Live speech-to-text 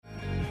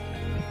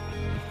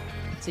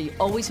So you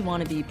always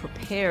want to be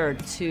prepared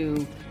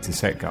to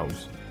set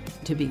goals,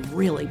 to be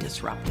really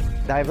disruptive.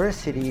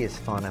 Diversity is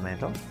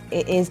fundamental.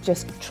 It is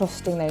just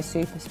trusting those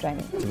super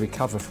strengths. to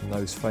recover from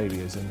those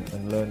failures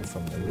and learn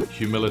from them.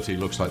 Humility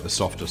looks like the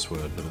softest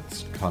word, but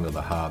it's kind of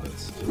the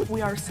hardest.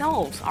 We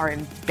ourselves are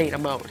in beta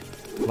mode.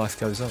 Life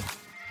goes on.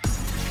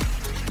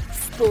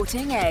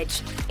 Sporting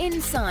Edge,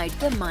 inside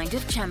the mind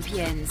of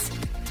champions.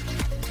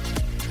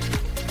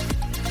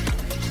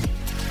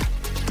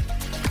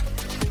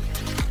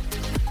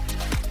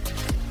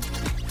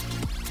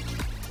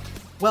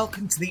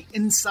 Welcome to the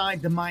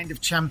Inside the Mind of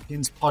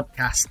Champions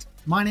podcast.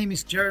 My name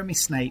is Jeremy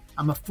Snape.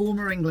 I'm a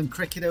former England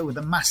cricketer with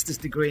a master's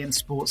degree in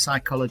sports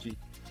psychology.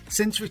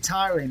 Since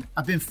retiring,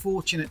 I've been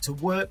fortunate to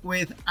work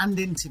with and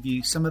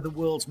interview some of the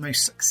world's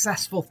most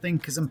successful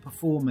thinkers and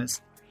performers,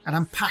 and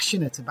I'm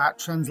passionate about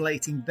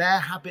translating their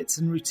habits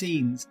and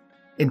routines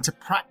into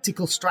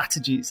practical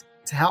strategies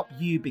to help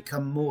you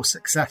become more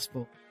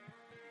successful.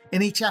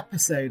 In each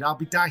episode, I'll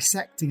be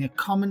dissecting a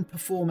common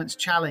performance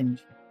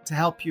challenge to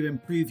help you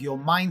improve your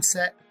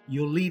mindset,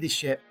 your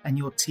leadership, and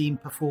your team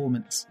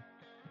performance.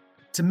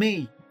 To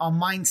me, our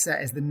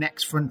mindset is the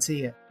next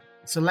frontier,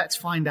 so let's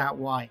find out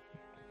why.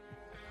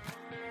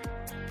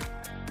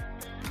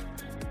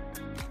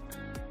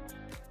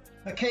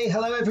 Okay,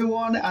 hello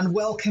everyone, and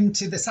welcome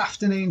to this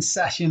afternoon's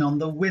session on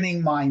the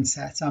winning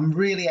mindset. I'm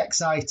really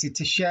excited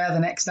to share the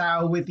next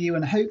hour with you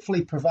and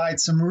hopefully provide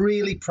some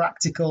really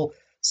practical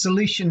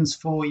solutions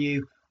for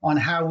you on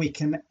how we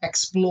can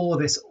explore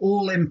this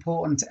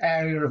all-important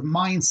area of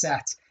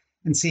mindset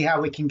and see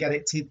how we can get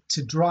it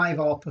to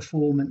drive our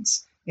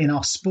performance in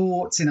our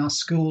sports, in our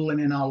school, and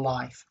in our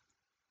life.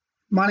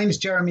 My name is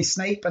Jeremy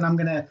Snape, and I'm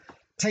going to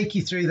take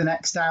you through the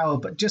next hour.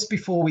 But just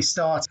before we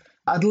start,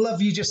 I'd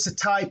love you just to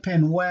type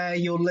in where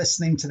you're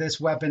listening to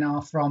this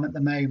webinar from at the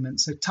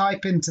moment. So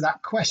type into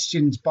that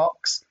questions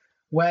box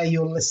where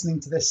you're listening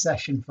to this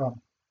session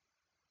from.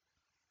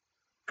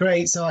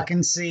 Great, so I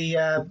can see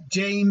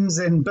James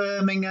in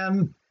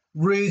Birmingham,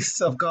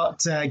 Ruth, I've got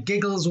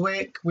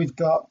Giggleswick, we've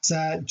got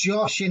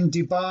Josh in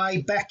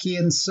Dubai, Becky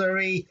in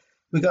Surrey,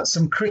 we've got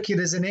some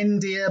cricketers in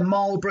India,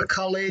 Marlborough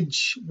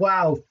College,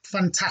 wow,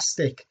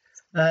 fantastic.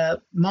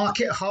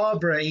 Market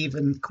Harborough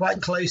even,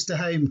 quite close to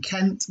home,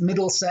 Kent,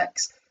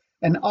 Middlesex,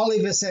 and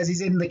Oliver says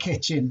he's in the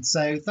kitchen.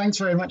 So thanks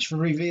very much for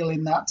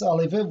revealing that,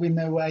 Oliver. We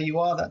know where you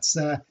are, that's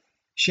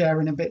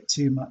sharing a bit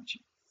too much.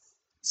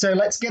 So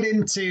let's get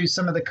into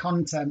some of the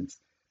content.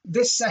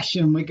 This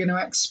session, we're going to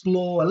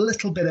explore a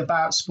little bit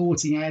about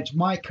Sporting Edge,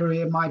 my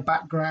career, my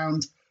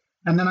background,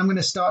 and then I'm going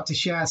to start to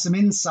share some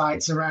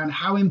insights around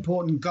how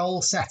important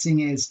goal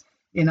setting is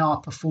in our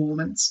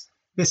performance,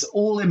 this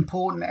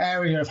all-important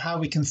area of how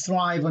we can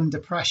thrive under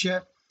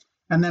pressure,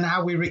 and then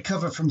how we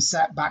recover from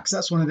setbacks.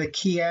 That's one of the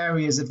key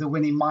areas of the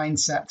winning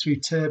mindset through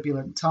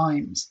turbulent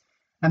times.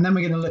 And then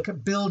we're going to look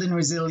at building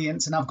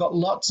resilience, and I've got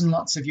lots and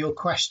lots of your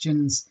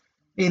questions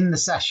in the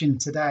session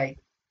today.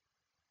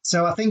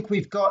 So I think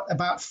we've got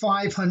about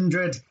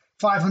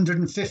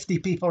 550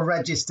 people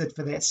registered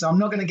for this. So I'm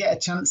not going to get a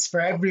chance for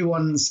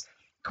everyone's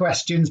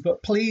questions,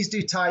 but please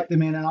do type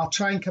them in and I'll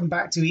try and come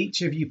back to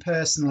each of you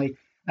personally.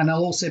 And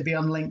I'll also be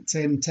on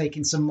LinkedIn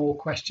taking some more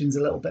questions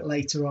a little bit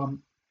later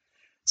on.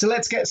 So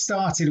let's get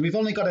started. We've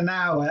only got an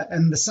hour,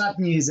 and the sad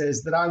news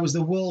is that I was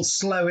the world's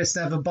slowest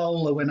ever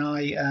bowler when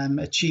I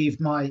achieved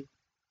my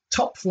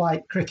top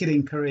flight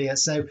cricketing career.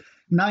 So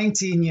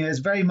 19 years,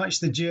 very much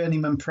the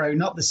journeyman pro,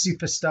 not the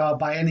superstar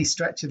by any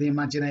stretch of the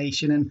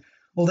imagination. And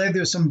although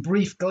there were some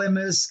brief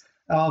glimmers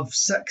of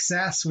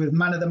success with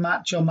man of the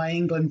match on my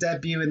England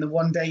debut in the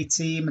one-day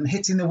team and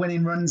hitting the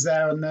winning runs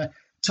there on the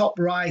top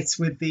right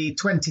with the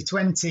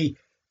 2020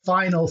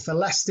 final for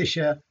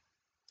Leicestershire,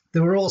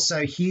 there were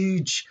also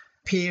huge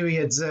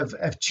periods of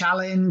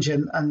challenge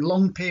and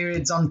long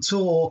periods on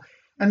tour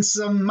and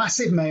some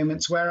massive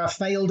moments where I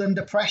failed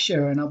under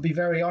pressure. And I'll be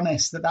very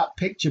honest that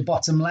picture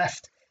bottom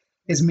left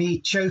is me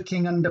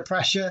choking under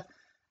pressure.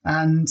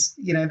 And,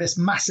 you know, this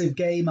massive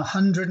game,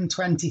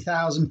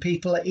 120,000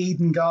 people at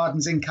Eden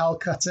Gardens in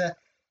Calcutta.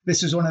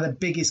 This was one of the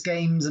biggest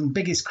games and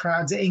biggest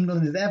crowds that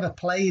England had ever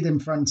played in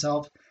front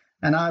of.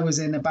 And I was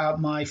in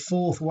about my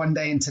fourth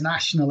one-day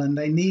international, and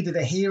they needed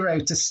a hero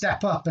to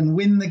step up and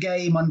win the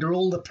game under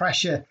all the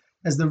pressure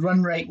as the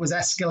run rate was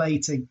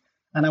escalating.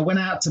 And I went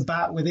out to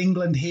bat with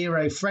England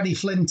hero Freddie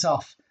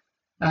Flintoff,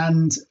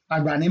 and I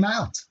ran him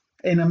out.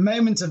 In a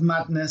moment of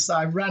madness,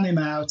 I ran him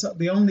out,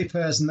 the only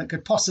person that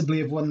could possibly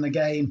have won the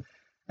game.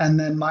 And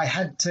then my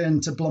head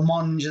turned to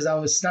blancmange as I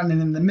was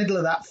standing in the middle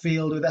of that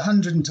field with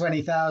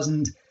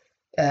 120,000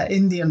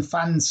 Indian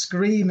fans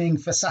screaming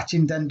for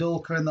Sachin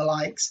Tendulkar and the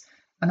likes.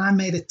 And I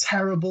made a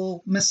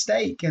terrible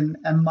mistake, and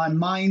my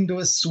mind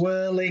was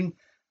swirling.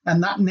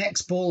 And that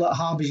next ball that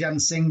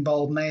Harbhajan Singh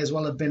bowled may as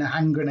well have been a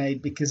hand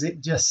grenade, because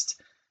it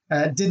just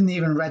didn't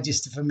even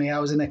register for me. I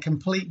was in a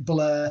complete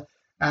blur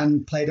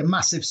and played a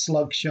massive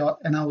slug shot.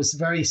 And I was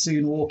very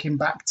soon walking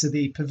back to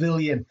the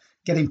pavilion,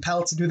 getting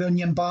pelted with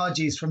onion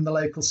bhajis from the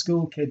local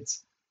school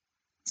kids.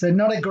 So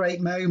not a great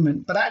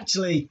moment, but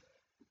actually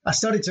I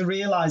started to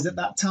realize at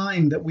that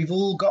time that we've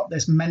all got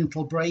this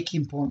mental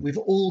breaking point. We've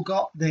all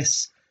got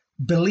this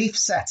belief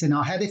set in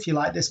our head, if you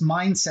like, this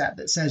mindset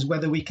that says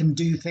whether we can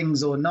do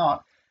things or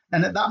not.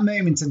 And at that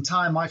moment in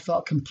time, I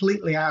felt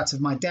completely out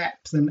of my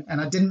depth, and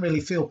I didn't really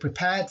feel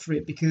prepared for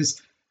it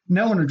because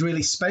no one had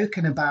really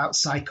spoken about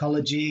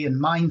psychology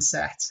and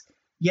mindset.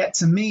 Yet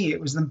to me,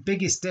 it was the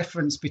biggest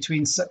difference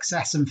between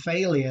success and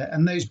failure.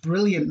 And those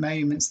brilliant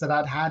moments that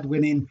I'd had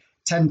winning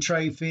 10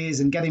 trophies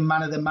and getting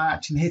man of the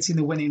match and hitting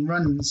the winning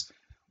runs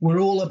were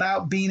all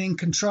about being in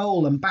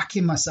control and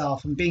backing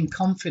myself and being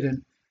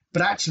confident.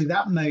 But actually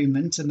that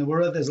moment, and there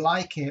were others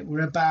like it,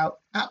 were about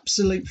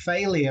absolute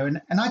failure.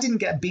 And I didn't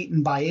get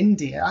beaten by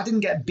India. I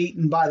didn't get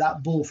beaten by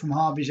that ball from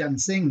Harbhajan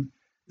Singh.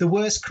 The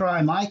worst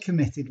crime I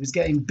committed was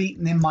getting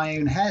beaten in my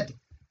own head.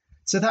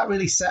 So that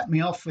really set me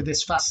off with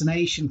this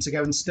fascination to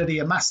go and study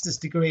a master's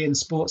degree in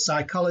sports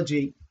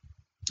psychology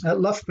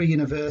at Loughborough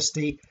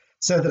University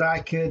so that I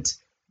could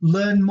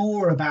learn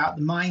more about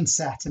the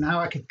mindset and how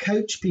I could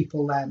coach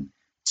people then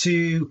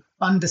to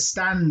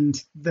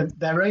understand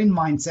their own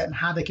mindset and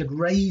how they could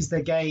raise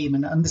their game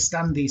and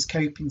understand these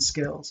coping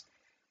skills.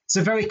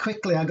 So very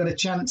quickly, I got a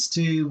chance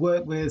to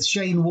work with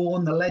Shane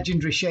Warne, the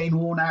legendary Shane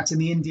Warne, out in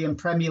the Indian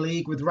Premier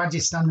League with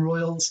Rajasthan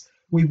Royals.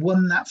 We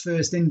won that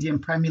first Indian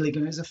Premier League,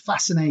 and it was a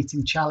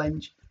fascinating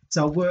challenge.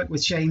 So I worked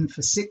with Shane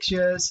for 6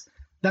 years.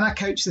 Then I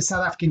coached the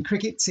South African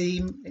cricket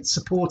team,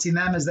 supporting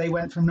them as they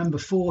went from number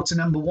 4 to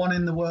number 1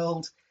 in the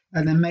world.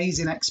 An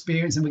amazing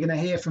experience. And we're going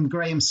to hear from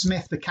Graham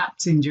Smith, the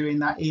captain during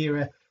that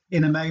era,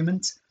 in a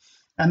moment.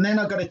 And then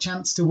I got a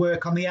chance to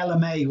work on the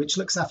LMA, which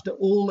looks after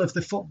all of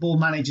the football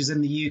managers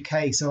in the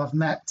UK. So I've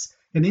met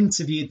and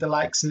interviewed the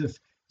likes of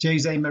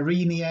Jose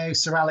Mourinho,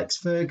 Sir Alex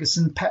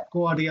Ferguson, Pep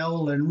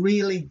Guardiola, and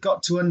really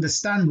got to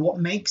understand what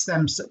makes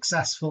them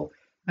successful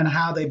and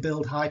how they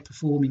build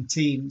high-performing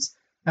teams.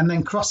 And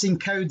then crossing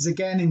codes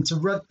again into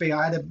rugby,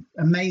 I had an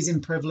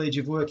amazing privilege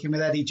of working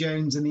with Eddie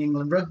Jones and the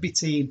England rugby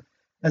team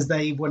as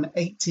they won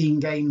 18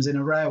 games in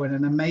a row and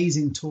an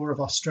amazing tour of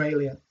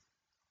Australia.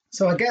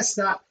 So I guess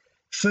that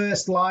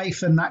first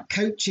life and that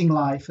coaching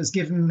life has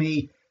given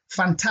me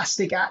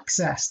fantastic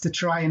access to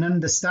try and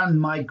understand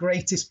my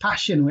greatest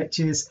passion, which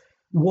is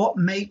what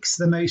makes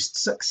the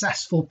most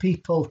successful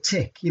people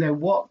tick. You know,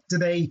 what do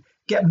they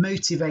get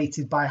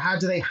motivated by? How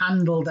do they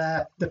handle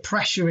the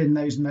pressure in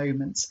those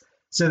moments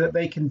so that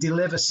they can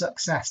deliver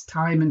success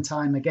time and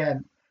time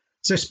again?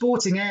 So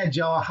Sporting Edge,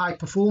 our high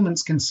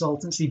performance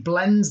consultancy,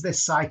 blends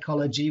this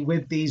psychology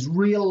with these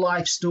real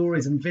life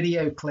stories and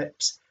video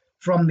clips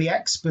from the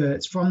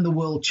experts, from the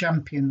world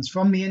champions,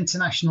 from the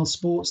international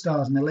sports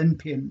stars and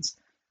Olympians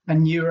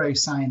and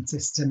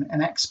neuroscientists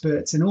and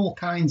experts in all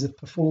kinds of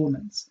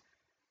performance.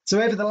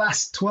 So over the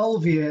last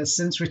 12 years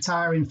since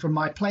retiring from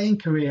my playing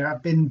career,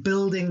 I've been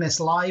building this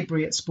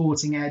library at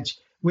Sporting Edge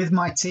with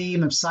my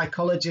team of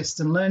psychologists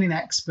and learning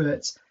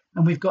experts.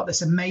 And we've got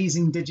this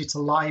amazing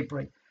digital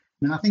library.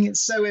 And I think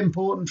it's so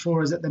important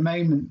for us at the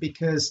moment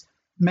because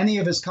many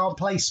of us can't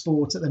play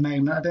sport at the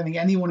moment. I don't think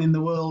anyone in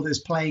the world is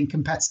playing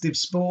competitive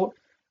sport.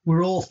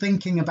 We're all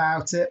thinking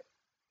about it.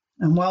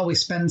 And while we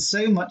spend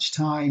so much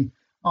time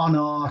on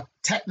our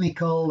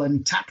technical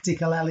and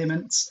tactical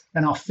elements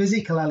and our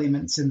physical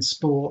elements in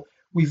sport,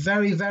 we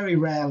very, very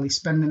rarely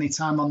spend any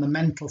time on the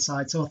mental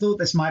side. So I thought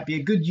this might be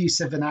a good use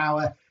of an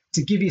hour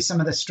to give you some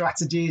of the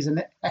strategies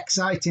and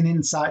exciting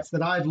insights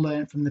that I've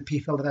learned from the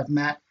people that I've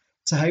met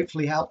to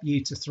hopefully help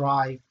you to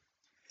thrive.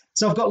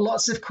 So I've got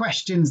lots of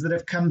questions that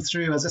have come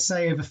through. As I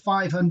say, over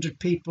 500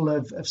 people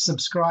have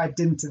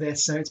subscribed into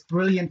this, so it's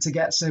brilliant to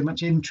get so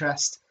much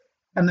interest.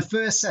 And the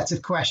first set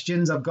of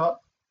questions, I've got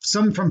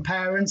some from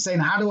parents saying,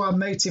 how do I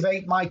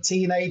motivate my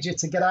teenager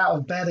to get out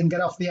of bed and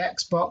get off the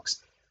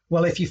Xbox?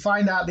 Well, if you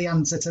find out the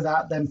answer to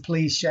that, then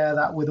please share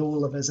that with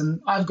all of us.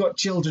 And I've got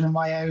children of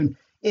my own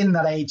in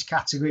that age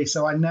category,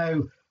 so I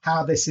know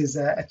how this is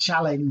a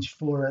challenge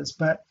for us.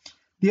 But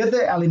the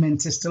other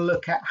element is to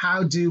look at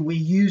how do we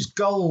use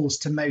goals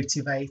to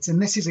motivate.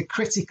 And this is a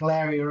critical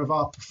area of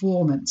our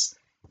performance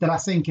that I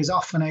think is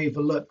often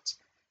overlooked.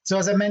 So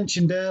as I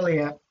mentioned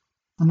earlier,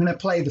 I'm going to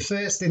play the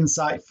first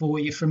insight for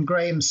you from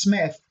Graham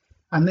Smith.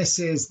 And this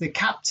is the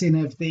captain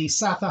of the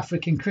South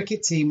African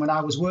cricket team when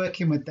I was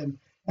working with them.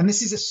 And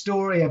this is a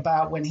story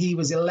about when he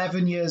was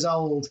 11 years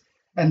old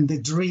and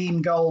the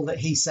dream goal that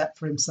he set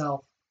for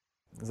himself.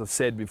 As I've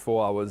said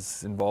before, I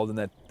was involved in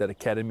that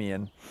academy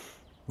and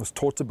was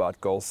taught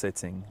about goal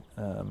setting.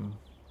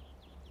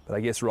 But I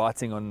guess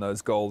writing on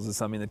those goals is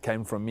something that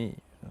came from me.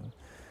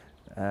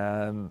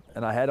 And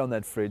I had on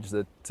that fridge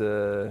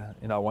that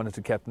I wanted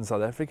to captain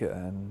South Africa,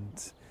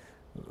 and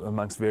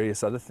amongst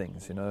various other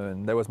things,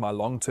 and that was my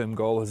long-term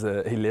goal as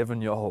an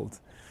 11-year-old.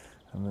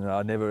 I mean,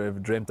 I never ever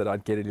dreamt that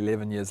I'd get it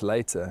 11 years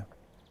later.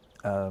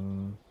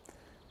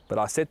 But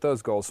I set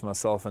those goals for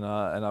myself, and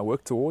I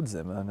worked towards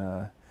them.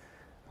 And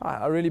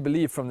I really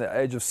believe from the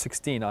age of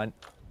 16,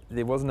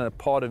 there wasn't a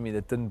part of me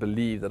that didn't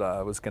believe that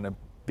I was going to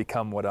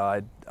become what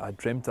I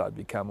dreamt I'd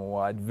become,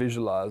 or I'd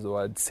visualized,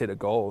 or I'd set a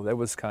goal. That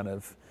was kind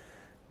of,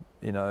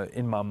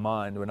 in my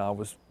mind when I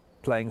was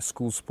playing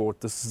school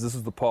sport, this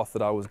is the path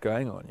that I was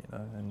going on, you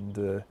know, and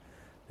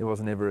there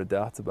wasn't ever a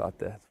doubt about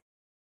that.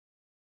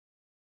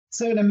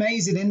 So an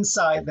amazing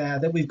insight there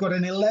that we've got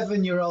an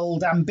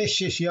 11-year-old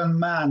ambitious young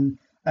man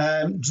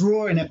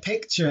drawing a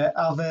picture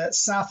of a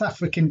South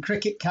African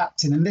cricket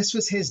captain. And this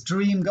was his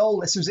dream goal.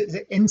 This was his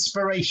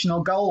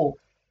inspirational goal.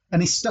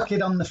 And he stuck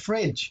it on the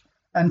fridge.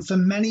 And for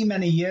many,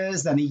 many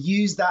years then, he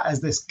used that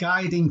as this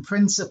guiding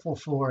principle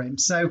for him.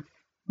 So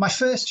my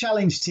first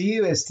challenge to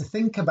you is to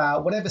think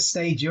about whatever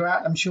stage you're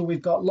at. I'm sure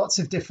we've got lots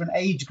of different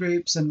age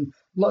groups and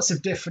lots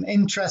of different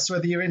interests,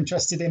 whether you're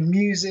interested in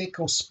music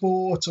or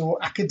sport or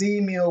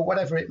academia or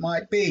whatever it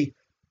might be,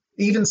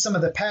 even some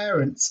of the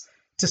parents,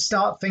 to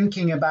start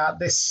thinking about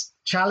this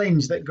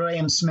challenge that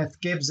Graham Smith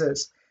gives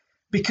us.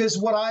 Because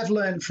what I've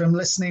learned from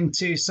listening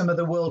to some of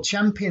the world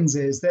champions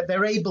is that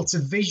they're able to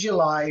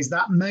visualize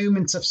that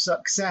moment of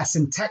success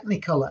in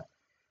Technicolor.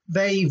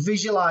 They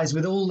visualize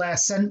with all their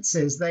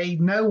senses. They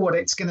know what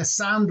it's going to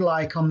sound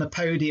like on the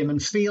podium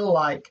and feel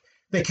like.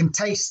 They can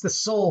taste the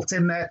salt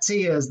in their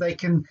tears. They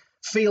can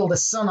feel the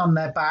sun on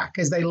their back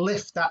as they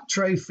lift that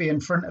trophy in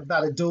front of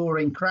that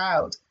adoring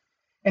crowd.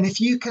 And if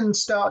you can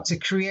start to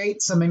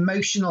create some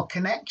emotional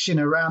connection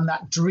around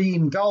that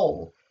dream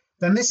goal,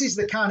 then this is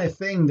the kind of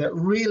thing that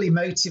really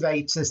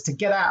motivates us to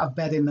get out of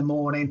bed in the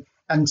morning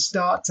and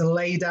start to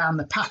lay down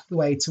the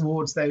pathway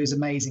towards those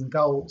amazing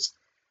goals.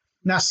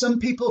 Now, some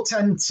people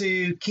tend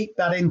to keep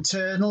that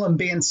internal and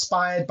be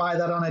inspired by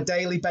that on a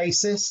daily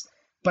basis.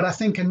 But I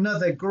think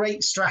another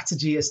great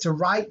strategy is to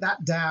write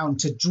that down,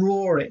 to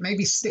draw it,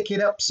 maybe stick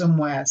it up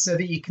somewhere so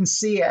that you can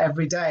see it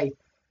every day.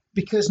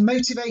 Because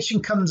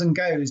motivation comes and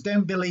goes.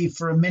 Don't believe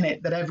for a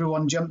minute that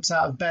everyone jumps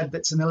out of bed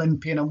that's an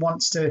Olympian and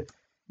wants to,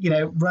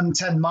 run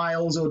 10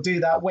 miles or do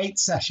that weight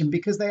session,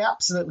 because they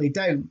absolutely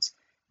don't.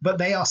 But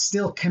they are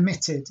still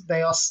committed.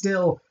 They are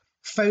still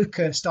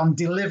focused on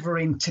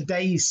delivering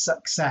today's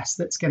success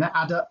that's going to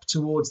add up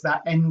towards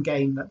that end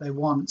game that they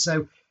want.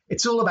 So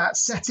it's all about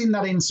setting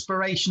that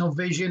inspirational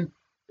vision,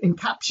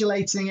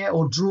 encapsulating it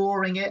or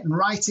drawing it and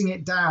writing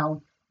it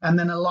down, and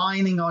then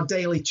aligning our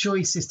daily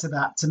choices to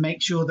that to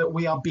make sure that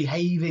we are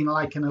behaving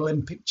like an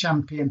Olympic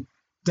champion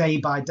day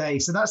by day.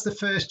 So that's the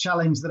first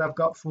challenge that I've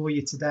got for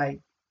you today.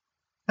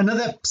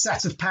 Another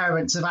set of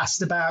parents have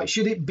asked about,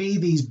 should it be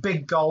these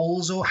big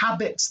goals or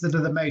habits that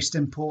are the most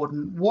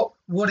important?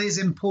 What is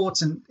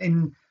important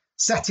in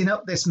setting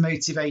up this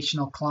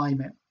motivational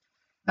climate?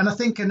 And I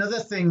think another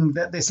thing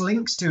that this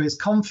links to is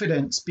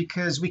confidence,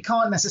 because we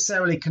can't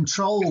necessarily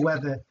control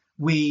whether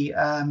we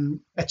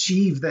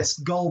achieve this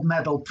gold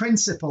medal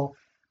principle,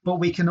 but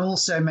we can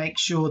also make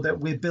sure that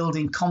we're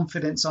building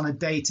confidence on a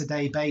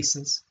day-to-day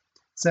basis.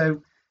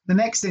 So the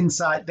next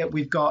insight that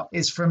we've got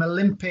is from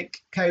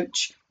Olympic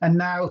coach and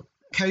now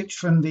coach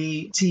from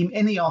the Team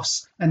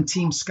Ineos and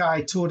Team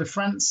Sky Tour de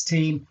France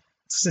team,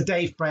 Sir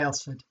Dave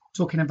Brailsford,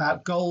 talking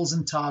about goals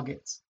and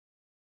targets.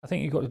 I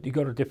think you've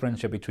got to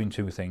differentiate between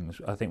two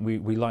things. I think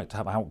we like to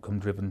have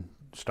outcome-driven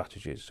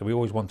strategies, so we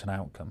always want an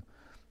outcome.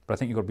 But I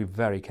think you've got to be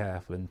very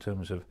careful in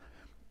terms of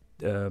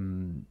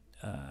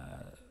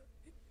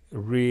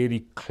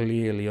really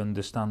clearly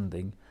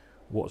understanding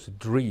what's a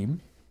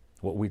dream,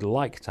 what we'd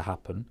like to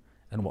happen,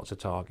 and what's a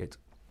target.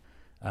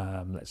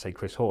 Let's say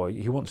Chris Hoy,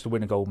 he wants to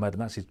win a gold medal,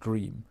 and that's his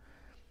dream.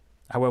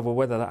 However,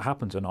 whether that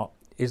happens or not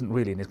isn't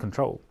really in his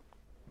control.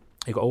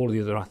 You've got all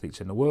the other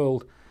athletes in the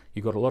world,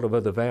 you've got a lot of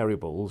other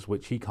variables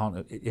which he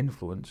can't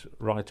influence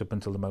right up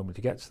until the moment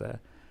he gets there.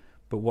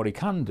 But what he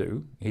can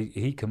do,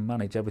 he can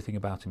manage everything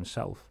about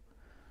himself.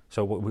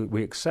 So what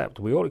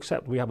we all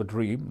accept we have a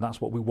dream,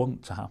 that's what we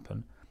want to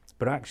happen.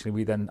 But actually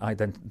we then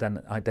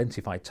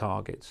identify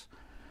targets.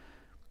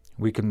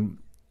 We can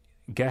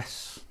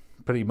guess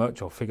pretty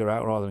much, or figure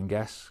out rather than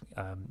guess,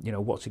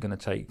 what's it going to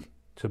take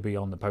to be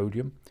on the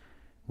podium.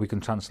 We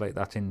can translate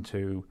that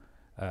into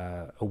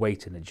a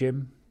weight in the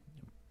gym,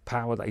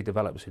 power that he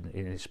develops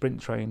in his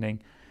sprint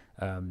training,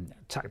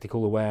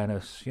 tactical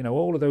awareness,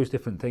 all of those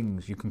different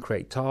things you can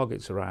create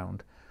targets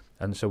around.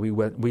 And so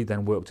we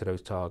then work to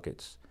those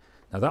targets.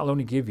 Now that'll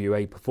only give you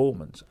a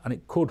performance, and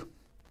it could,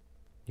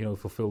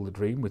 fulfill the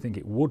dream. We think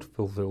it would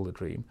fulfill the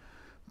dream.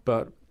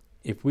 But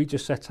if we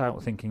just set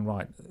out thinking,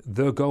 right,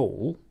 the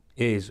goal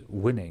is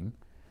winning,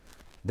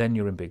 then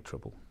you're in big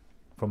trouble.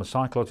 From a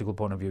psychological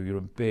point of view, you're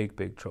in big,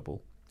 big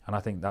trouble. And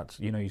I think that's,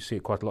 you see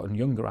it quite a lot in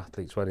younger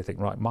athletes where they think,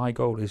 right, my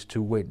goal is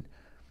to win.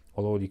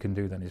 Well, all you can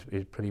do then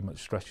is pretty much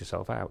stress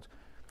yourself out,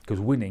 because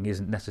winning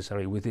isn't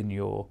necessarily within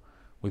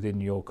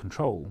your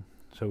control.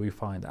 So we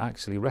find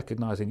actually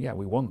recognising,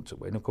 we want to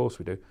win, of course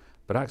we do,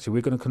 but actually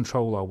we're going to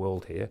control our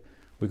world here.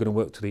 We're going to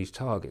work to these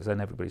targets. Then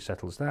everybody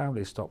settles down.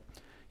 They stop,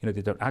 they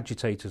don't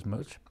agitate as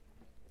much,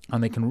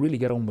 and they can really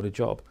get on with the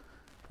job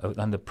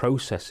and the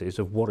processes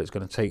of what it's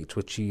going to take to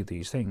achieve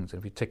these things. And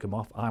if you tick them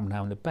off, I'm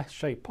now in the best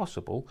shape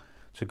possible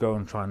to go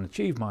and try and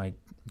achieve my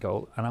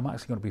goal, and I'm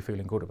actually going to be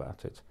feeling good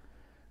about it.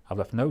 I've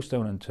left no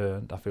stone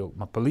unturned. I feel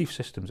my belief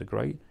systems are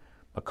great,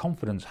 my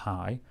confidence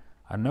high,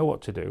 I know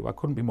what to do, I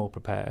couldn't be more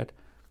prepared,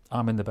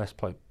 I'm in the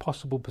best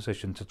possible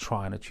position to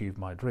try and achieve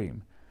my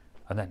dream.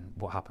 And then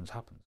what happens,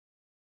 happens.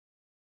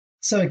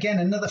 So again,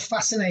 another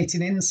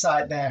fascinating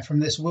insight there from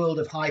this world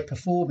of high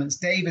performance.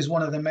 Dave is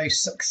one of the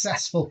most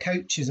successful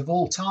coaches of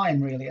all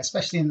time, really,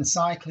 especially in the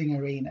cycling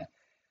arena.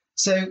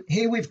 So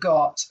here we've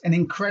got an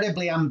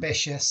incredibly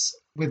ambitious,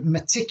 with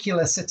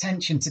meticulous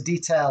attention to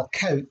detail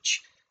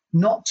coach,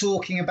 not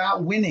talking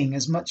about winning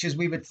as much as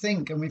we would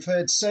think. And we've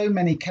heard so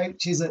many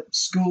coaches at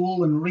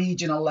school and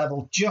regional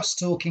level just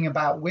talking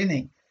about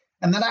winning.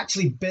 And that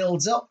actually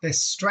builds up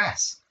this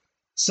stress.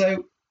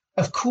 So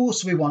of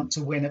course we want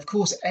to win. Of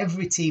course,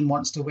 every team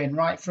wants to win,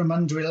 right from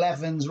under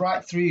 11s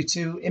right through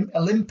to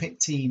Olympic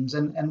teams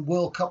and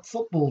World Cup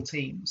football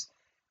teams.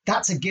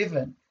 That's a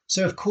given.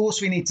 So of course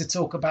we need to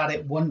talk about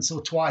it once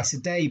or twice a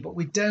day, but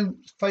we don't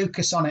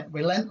focus on it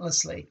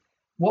relentlessly.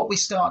 What we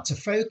start to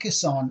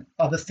focus on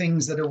are the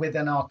things that are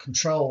within our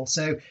control.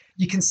 So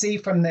you can see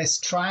from this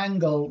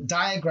triangle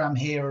diagram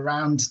here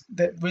around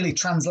that really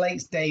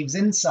translates Dave's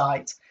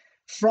insight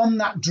from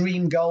that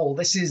dream goal.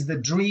 This is the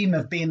dream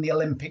of being the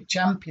Olympic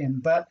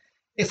champion. But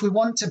if we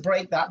want to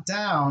break that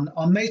down,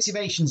 our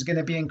motivation is going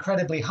to be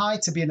incredibly high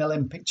to be an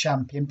Olympic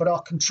champion, but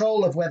our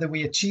control of whether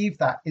we achieve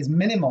that is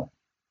minimal.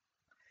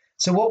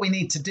 So what we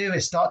need to do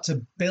is start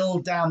to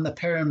build down the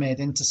pyramid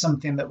into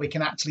something that we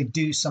can actually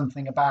do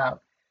something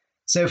about.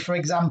 So for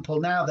example,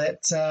 now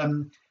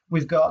that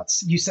we've got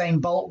Usain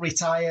Bolt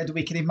retired,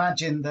 we can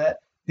imagine that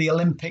the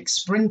Olympic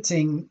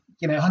sprinting,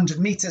 100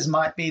 meters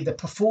might be the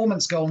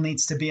performance goal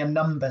needs to be a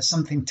number,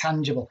 something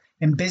tangible.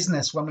 In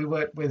business, when we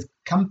work with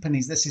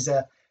companies, this is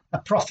a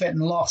profit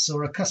and loss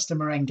or a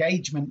customer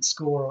engagement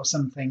score or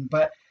something.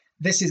 But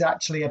this is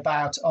actually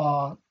about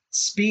our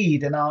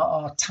speed and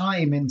our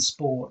time in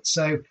sport.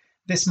 So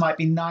this might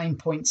be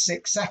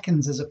 9.6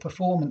 seconds as a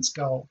performance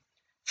goal.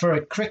 For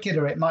a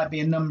cricketer, it might be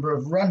a number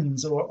of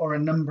runs or a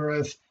number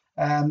of,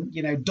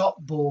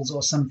 dot balls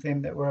or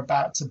something that we're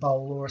about to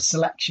bowl, or a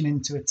selection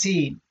into a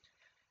team.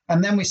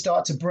 And then we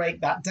start to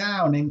break that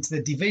down into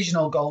the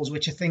divisional goals,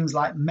 which are things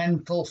like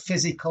mental,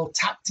 physical,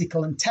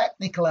 tactical, and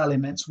technical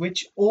elements,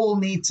 which all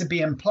need to be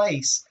in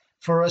place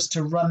for us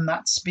to run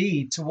that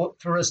speed,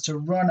 for us to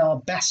run our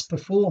best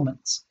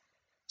performance.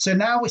 So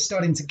now we're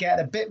starting to get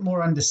a bit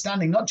more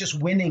understanding, not just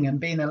winning and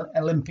being an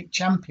Olympic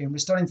champion. We're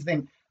starting to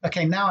think,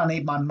 okay, now I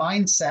need my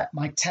mindset,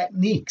 my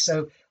technique.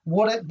 So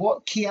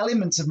what key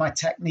elements of my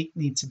technique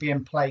need to be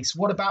in place?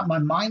 What about my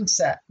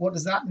mindset? What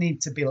does that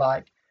need to be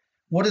like?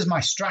 What does my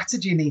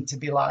strategy need to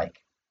be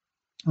like?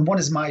 And what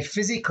does my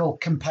physical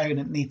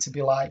component need to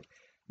be like?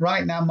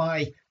 Right now,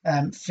 my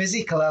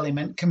physical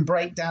element can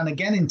break down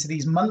again into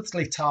these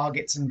monthly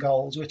targets and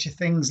goals, which are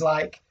things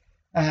like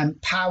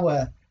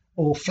power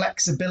or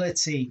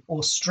flexibility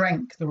or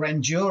strength or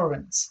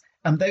endurance.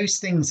 And those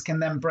things can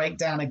then break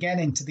down again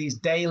into these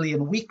daily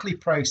and weekly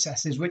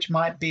processes, which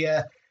might be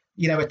a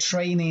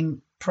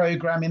training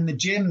program in the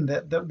gym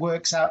that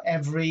works out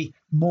every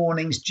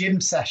morning's gym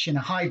session,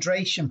 a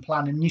hydration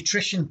plan, a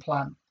nutrition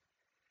plan.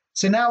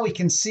 So now we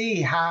can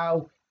see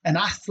how an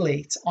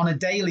athlete on a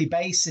daily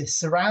basis,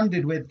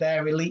 surrounded with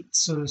their elite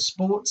sort of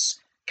sports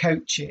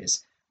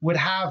coaches, would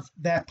have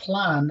their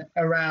plan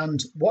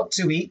around what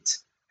to eat,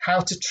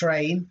 how to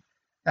train,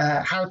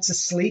 how to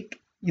sleep,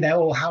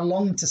 or how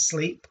long to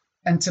sleep,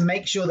 and to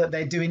make sure that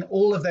they're doing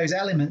all of those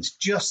elements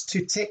just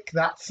to tick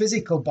that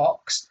physical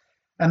box.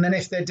 And then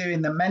if they're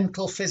doing the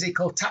mental,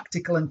 physical,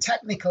 tactical, and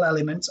technical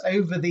elements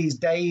over these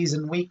days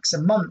and weeks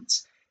and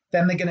months,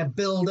 then they're going to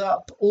build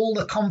up all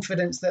the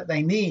confidence that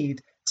they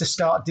need to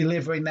start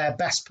delivering their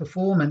best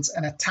performance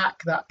and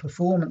attack that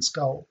performance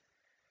goal.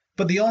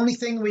 But the only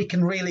thing we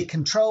can really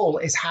control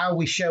is how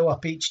we show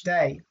up each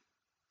day.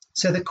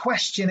 So the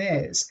question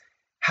is,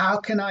 how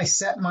can I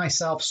set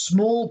myself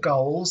small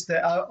goals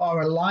that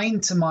are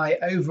aligned to my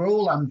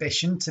overall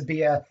ambition to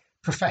be a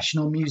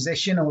professional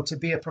musician or to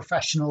be a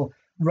professional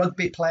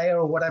rugby player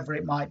or whatever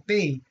it might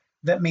be,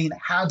 that mean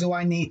how do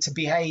I need to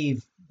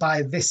behave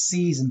by this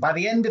season? By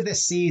the end of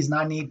this season,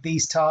 I need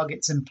these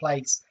targets in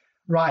place.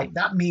 Right,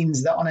 that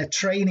means that on a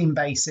training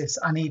basis,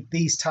 I need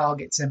these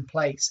targets in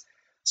place.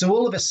 So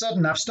all of a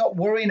sudden, I've stopped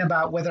worrying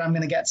about whether I'm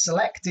going to get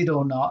selected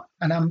or not,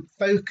 and I'm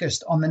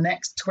focused on the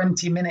next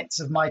 20 minutes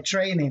of my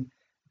training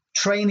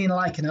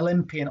like an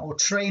Olympian or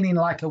training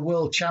like a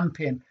world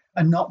champion,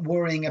 and not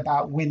worrying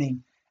about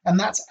winning. And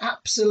that's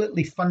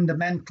absolutely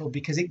fundamental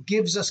because it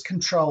gives us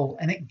control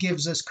and it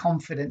gives us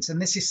confidence.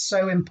 And this is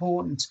so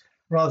important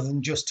rather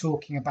than just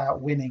talking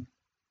about winning.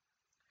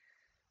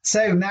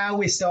 So now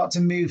we start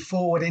to move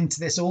forward into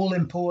this all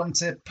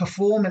important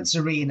performance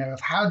arena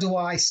of how do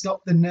I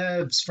stop the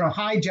nerves from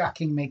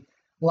hijacking me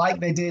like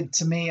they did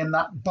to me in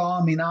that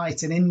balmy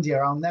night in India.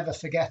 I'll never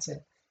forget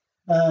it.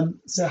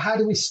 So how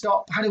do we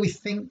stop? How do we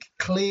think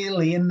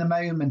clearly in the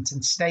moment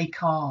and stay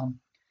calm?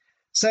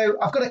 So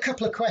I've got a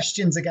couple of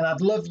questions again.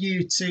 I'd love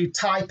you to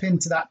type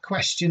into that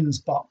questions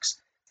box.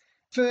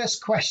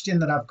 First question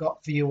that I've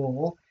got for you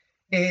all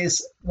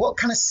is, what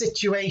kind of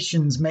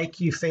situations make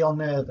you feel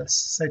nervous?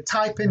 So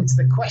type into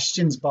the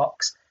questions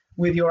box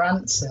with your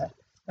answer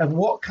of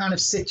what kind of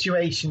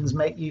situations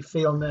make you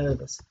feel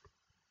nervous.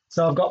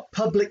 So I've got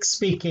public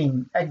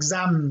speaking,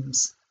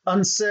 exams,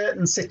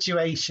 uncertain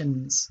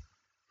situations,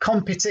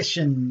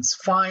 competitions,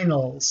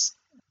 finals,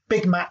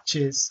 big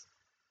matches,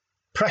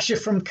 pressure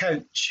from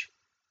coach,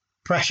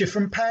 pressure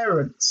from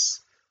parents,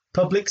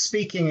 public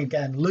speaking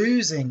again,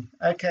 losing,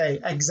 okay,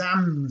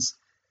 exams,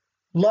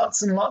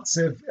 lots and lots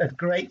of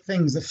great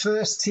things. The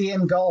first tee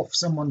in golf,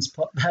 someone's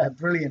put there,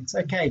 brilliant.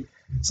 Okay,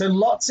 so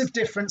lots of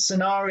different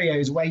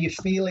scenarios where you're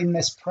feeling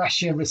this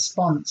pressure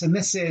response, and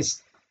this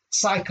is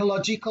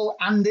psychological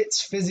and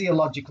it's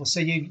physiological. So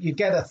you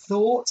get a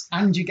thought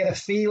and you get a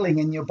feeling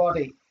in your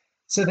body.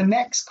 So the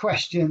next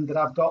question that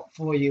I've got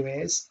for you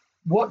is,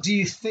 what do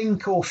you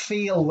think or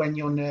feel when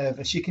you're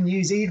nervous? You can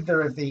use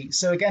either of these.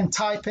 So again,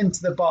 type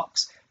into the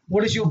box,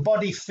 what does your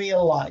body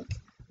feel like?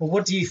 Or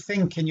what do you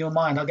think in your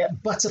mind? I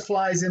get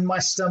butterflies in my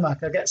stomach.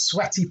 I get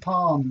sweaty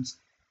palms.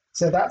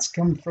 So that's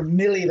come from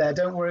Millie there.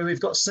 Don't worry, we've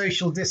got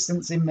social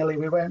distancing, Millie.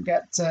 We won't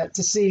get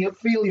to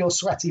feel your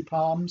sweaty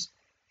palms.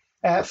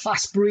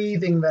 Fast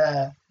breathing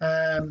there.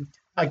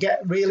 I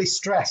get really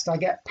stressed. I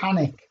get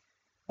panic.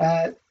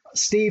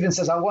 Stephen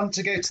says, I want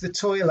to go to the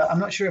toilet. I'm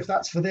not sure if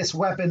that's for this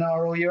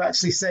webinar or you're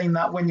actually saying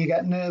that when you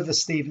get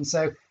nervous, Stephen.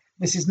 So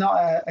this is not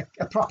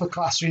a proper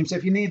classroom. So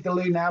if you need the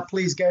loo now,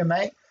 please go,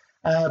 mate.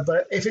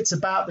 But if it's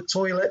about the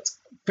toilet,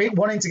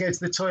 wanting to go to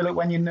the toilet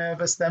when you're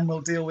nervous, then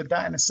we'll deal with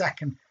that in a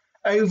second.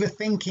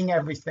 Overthinking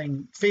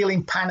everything,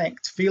 feeling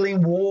panicked,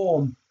 feeling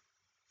warm.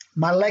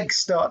 My legs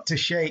start to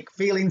shake,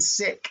 feeling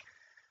sick.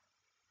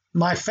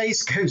 My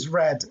face goes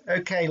red.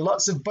 Okay,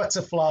 lots of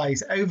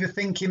butterflies,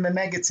 overthinking the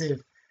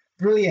negative.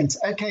 Brilliant.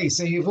 Okay,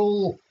 so you've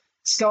all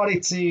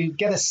started to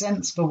get a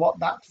sense for what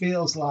that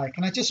feels like.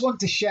 And I just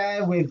want to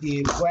share with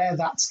you where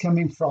that's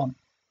coming from,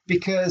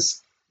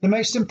 because the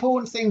most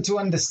important thing to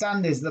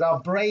understand is that our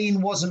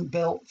brain wasn't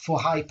built for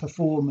high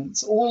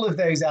performance. All of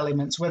those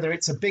elements, whether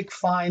it's a big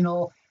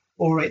final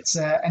or it's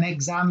an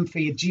exam for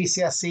your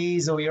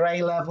GCSEs or your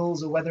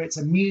A-levels, or whether it's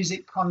a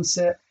music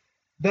concert,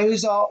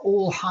 those are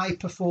all high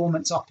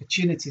performance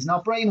opportunities. And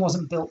our brain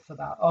wasn't built for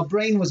that. Our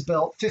brain was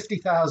built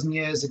 50,000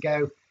 years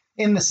ago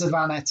in the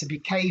savannah to be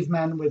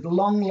cavemen with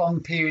long,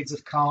 long periods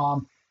of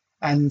calm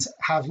and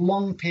have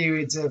long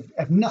periods of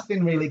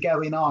nothing really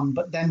going on.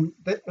 But then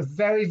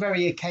very,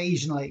 very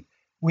occasionally,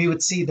 we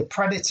would see the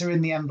predator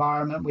in the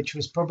environment, which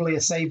was probably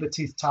a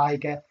saber-toothed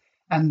tiger,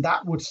 and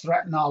that would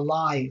threaten our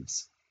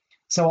lives.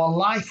 So our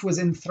life was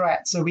in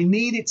threat. So we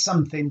needed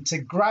something to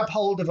grab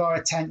hold of our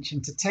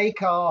attention, to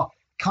take our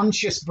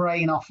conscious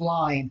brain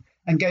offline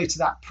and go to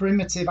that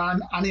primitive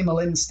animal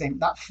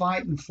instinct, that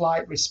fight and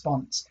flight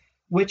response,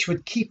 which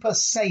would keep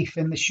us safe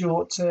in the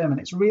short term.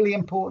 And it's really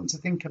important to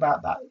think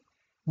about that.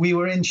 We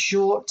were in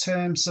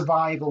short-term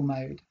survival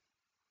mode.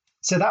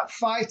 So that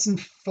fight and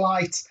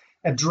flight,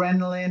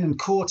 adrenaline and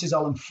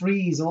cortisol and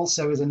freeze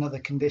also is another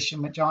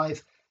condition which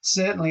I've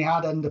certainly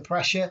had under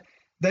pressure.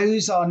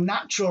 Those are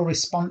natural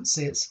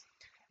responses.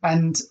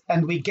 And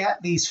we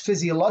get these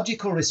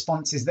physiological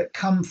responses that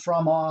come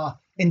from our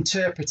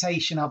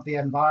interpretation of the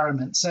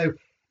environment. So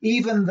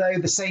even though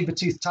the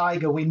saber-toothed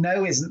tiger we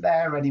know isn't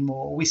there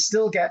anymore, we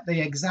still get the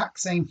exact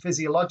same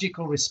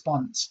physiological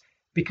response,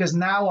 because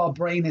now our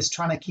brain is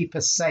trying to keep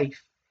us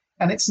safe.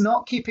 And it's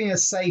not keeping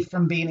us safe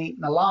from being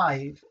eaten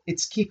alive.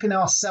 It's keeping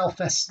our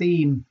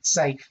self-esteem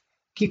safe,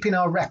 keeping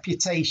our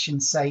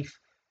reputation safe.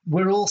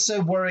 We're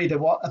also worried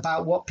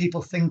about what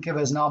people think of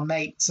us and our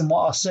mates and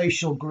what our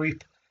social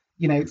group,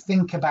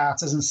 think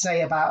about us and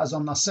say about us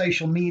on our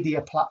social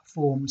media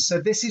platforms.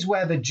 So this is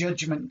where the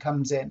judgment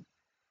comes in.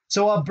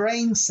 So our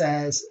brain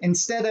says,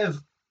 instead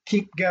of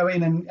keep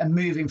going and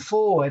moving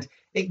forward,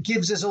 it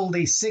gives us all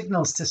these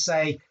signals to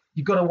say,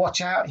 you've got to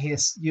watch out here,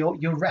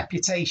 your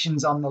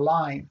reputation's on the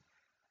line.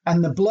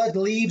 And the blood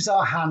leaves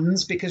our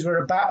hands because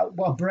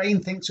our brain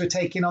thinks we're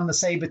taking on the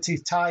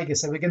saber-toothed tiger,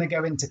 so we're going to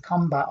go into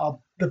combat.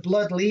 The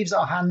blood leaves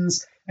our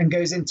hands and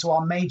goes into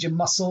our major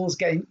muscles,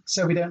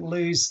 so we don't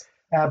lose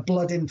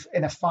blood in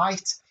a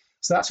fight.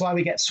 So that's why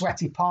we get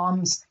sweaty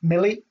palms.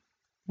 Millie,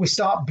 we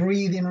start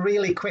breathing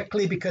really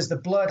quickly because the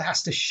blood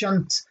has to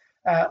shunt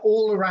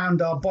all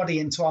around our body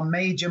into our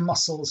major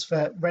muscles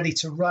for ready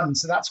to run.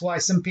 So that's why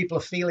some people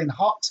are feeling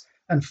hot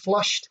and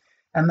flushed.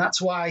 And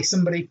that's why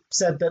somebody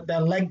said that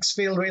their legs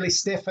feel really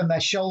stiff and their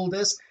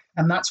shoulders.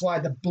 And that's why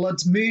the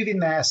blood's moving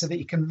there so that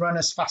you can run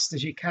as fast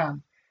as you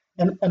can.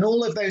 And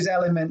all of those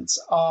elements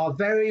are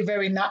very,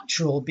 very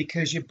natural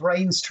because your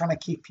brain's trying to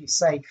keep you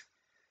safe.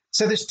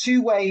 So there's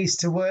two ways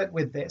to work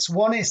with this.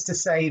 One is to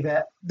say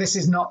that this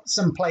is not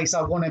some place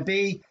I want to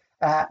be,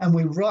 and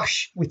we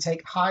rush, we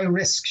take high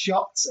risk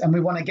shots, and we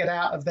want to get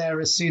out of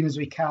there as soon as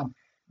we can.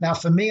 Now,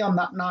 for me on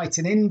that night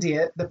in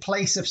India, the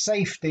place of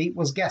safety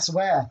was, guess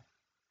where?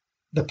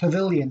 The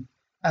pavilion.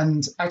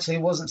 And actually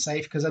it wasn't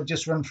safe because I'd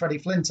just run Freddie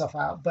Flintoff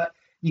out. But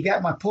you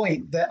get my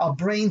point, that our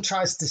brain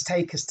tries to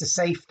take us to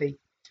safety.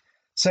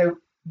 So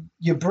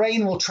your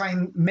brain will try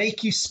and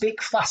make you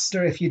speak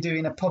faster if you're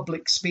doing a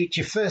public speech.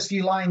 Your first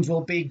few lines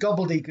will be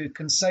gobbledygook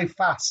and so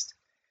fast.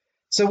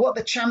 So what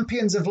the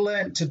champions have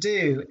learned to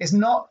do is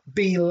not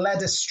be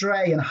led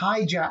astray and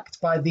hijacked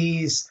by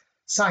these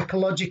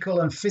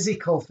psychological and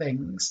physical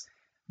things.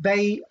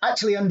 they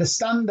actually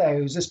understand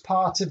those as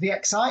part of the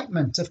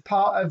excitement, of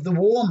part of the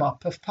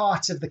warm-up, of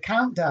part of the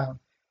countdown.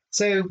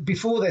 So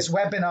before this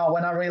webinar,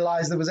 when I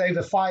realized there was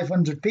over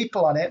 500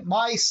 people on it,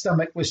 my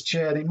stomach was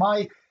churning,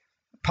 my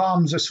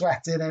palms were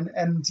sweating,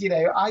 and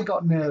I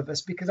got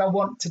nervous because I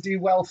want to do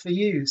well for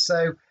you.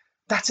 So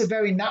that's a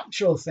very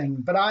natural thing.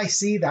 But I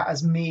see that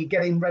as me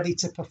getting ready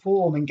to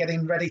perform and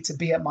getting ready to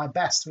be at my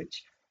best,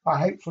 which I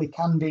hopefully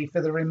can be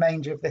for the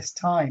remainder of this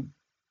time.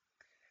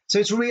 So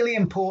it's really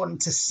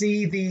important to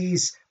see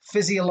these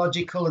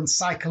physiological and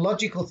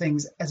psychological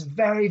things as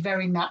very,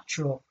 very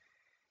natural.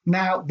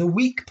 Now, the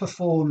weak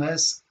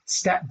performers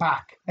step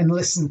back and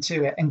listen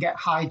to it and get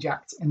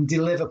hijacked and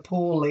deliver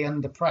poorly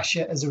under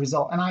pressure as a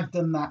result. And I've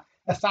done that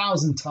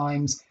 1,000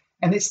 times.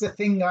 And it's the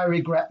thing I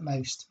regret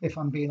most, if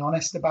I'm being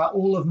honest, about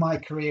all of my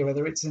career,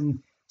 whether it's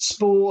in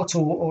sport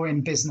or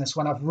in business,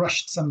 when I've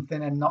rushed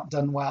something and not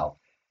done well.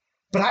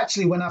 But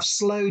actually, when I've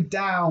slowed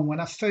down, when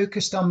I've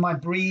focused on my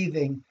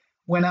breathing,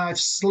 when I've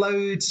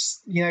slowed,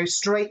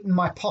 straightened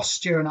my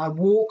posture and I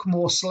walk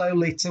more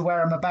slowly to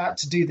where I'm about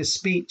to do the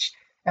speech,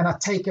 and I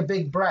take a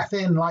big breath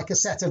in like a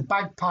set of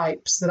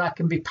bagpipes that I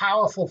can be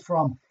powerful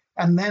from,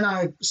 and then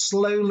I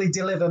slowly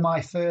deliver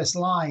my first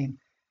line,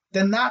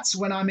 then that's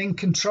when I'm in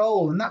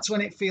control. And that's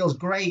when it feels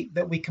great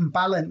that we can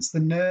balance the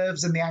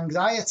nerves and the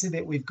anxiety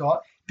that we've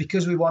got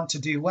because we want to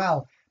do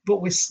well,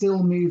 but we're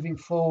still moving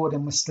forward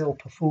and we're still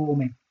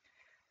performing.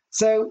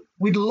 So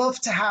we'd love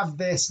to have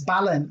this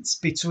balance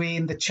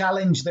between the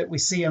challenge that we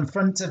see in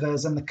front of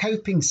us and the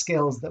coping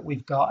skills that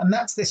we've got. And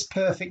that's this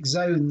perfect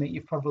zone that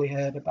you've probably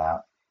heard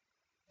about.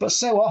 But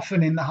so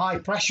often in the high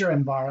pressure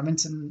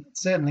environment, and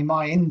certainly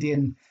my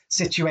Indian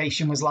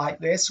situation was like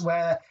this,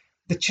 where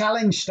the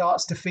challenge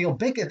starts to feel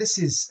bigger. This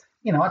is,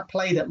 I'd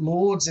played at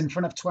Lord's in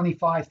front of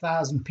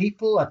 25,000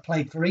 people. I'd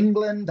played for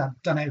England.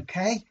 I'd done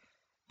okay.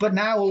 But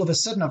now all of a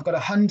sudden I've got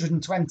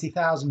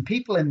 120,000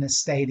 people in this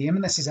stadium,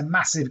 and this is a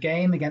massive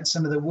game against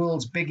some of the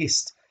world's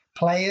biggest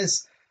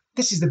players.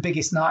 This is the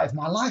biggest night of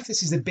my life.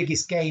 This is the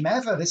biggest game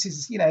ever. This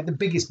is, the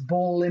biggest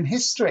ball in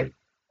history.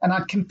 And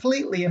I'd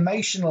completely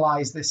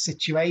emotionalized this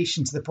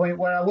situation to the point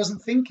where I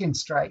wasn't thinking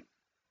straight.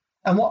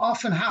 And what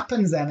often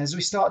happens then is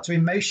we start to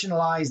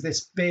emotionalize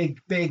this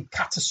big,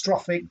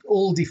 catastrophic,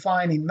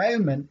 all-defining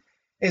moment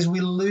is we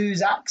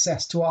lose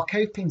access to our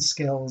coping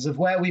skills of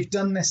where we've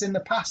done this in the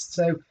past.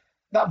 So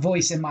that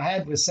voice in my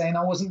head was saying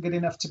I wasn't good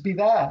enough to be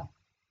there.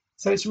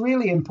 So it's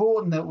really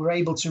important that we're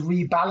able to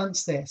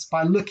rebalance this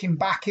by looking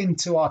back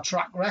into our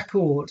track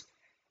record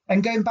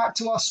and going back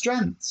to our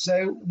strengths.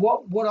 So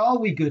what are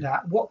we good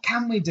at? What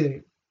can we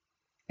do?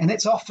 And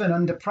it's often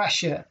under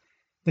pressure,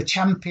 the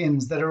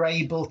champions that are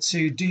able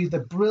to do the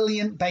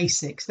brilliant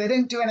basics. They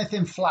don't do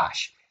anything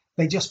flash.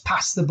 They just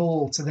pass the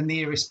ball to the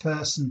nearest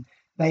person.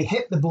 They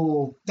hit the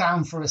ball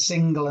down for a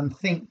single and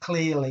think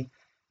clearly.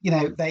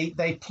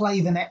 They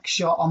play the next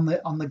shot on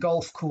the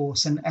golf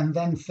course and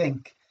then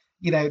think.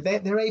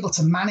 They're able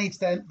to manage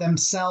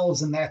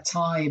themselves and their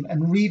time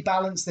and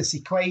rebalance this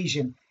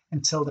equation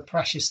until the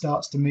pressure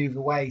starts to move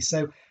away.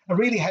 So I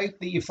really hope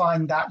that you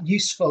find that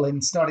useful in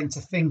starting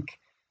to think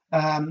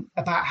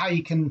about how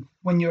you can,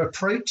 when you're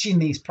approaching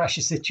these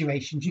pressure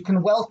situations, you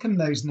can welcome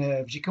those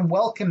nerves, you can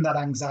welcome that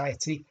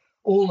anxiety,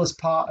 all as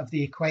part of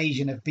the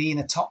equation of being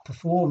a top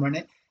performer.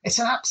 And it's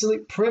an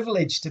absolute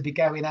privilege to be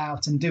going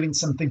out and doing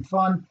something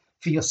fun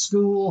for your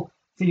school,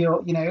 for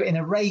your, in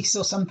a race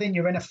or something,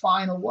 you're in a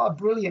final. What a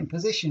brilliant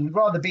position. You'd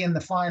rather be in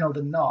the final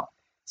than not.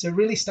 So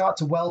really start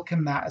to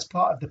welcome that as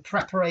part of the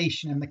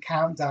preparation and the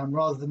countdown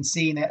rather than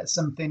seeing it as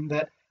something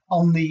that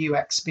only you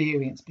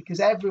experience, because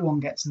everyone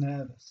gets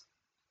nervous.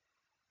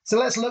 So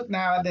let's look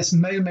now at this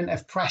moment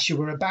of pressure.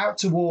 We're about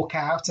to walk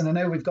out, and I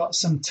know we've got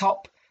some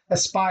top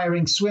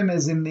aspiring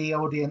swimmers in the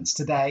audience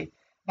today.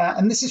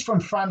 And this is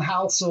from Fran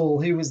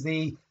Halsall, who was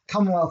the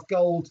Commonwealth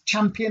Gold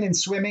champion in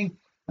swimming,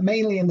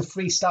 mainly in the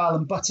freestyle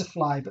and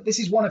butterfly. But this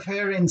is one of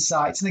her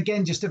insights. And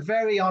again, just a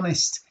very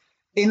honest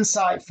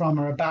insight from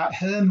her about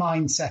her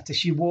mindset as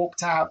she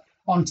walked out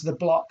onto the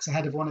blocks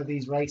ahead of one of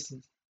these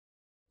races.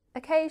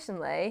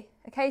 Occasionally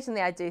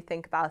I do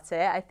think about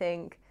it. I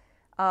think,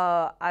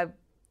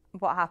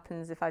 what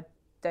happens if I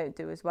don't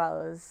do as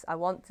well as I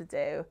want to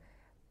do?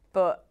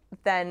 But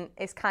then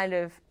it's kind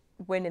of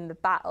winning the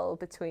battle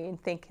between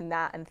thinking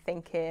that and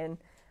thinking,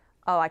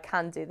 oh, I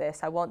can do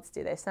this, I want to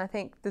do this. And I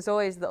think there's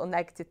always little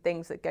negative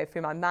things that go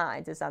through my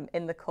mind as I'm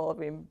in the call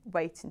room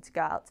waiting to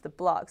go out to the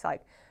blocks,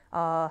 like,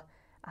 oh,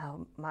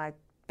 my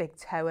big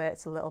toe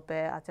hurts a little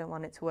bit, I don't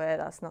want it to hurt,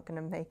 that's not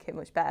going to make it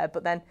much better.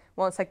 But then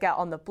once I get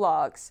on the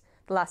blocks,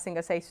 the last thing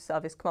I say to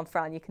myself is, come on,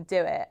 Fran, you can do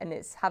it. And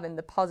it's having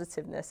the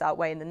positiveness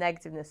outweighing the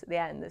negativeness at the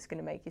end that's going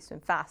to make you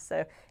swim fast.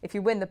 So if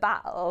you win the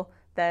battle,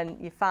 then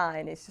you're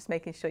fine. It's just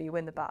making sure you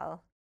win the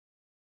battle.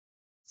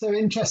 So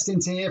interesting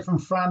to hear from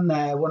Fran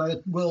there, one of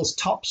the world's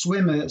top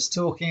swimmers,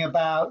 talking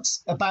about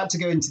to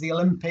go into the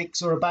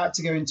Olympics or about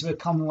to go into a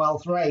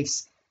Commonwealth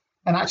race.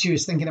 And actually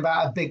was thinking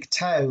about a big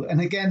toe.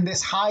 And again,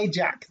 this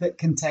hijack that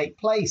can take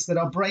place, that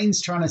our brain's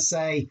trying to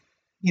say,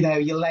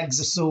 your legs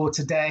are sore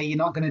today, you're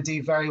not going to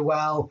do very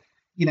well.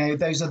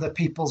 those other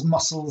people's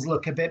muscles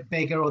look a bit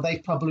bigger, or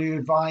they've probably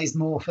revised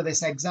more for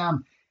this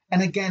exam.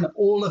 And again,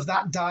 all of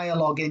that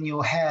dialogue in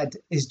your head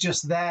is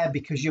just there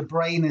because your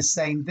brain is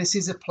saying, this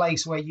is a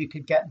place where you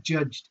could get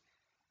judged.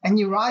 And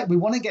you're right, we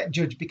want to get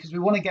judged because we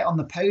want to get on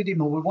the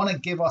podium, or we want to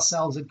give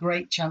ourselves a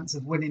great chance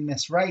of winning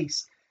this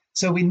race.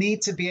 So we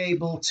need to be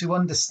able to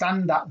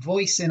understand that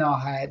voice in our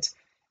head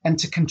and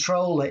to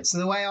control it. So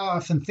the way I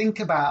often think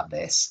about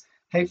this,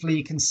 hopefully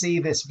you can see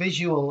this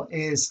visual,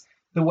 is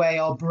the way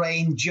our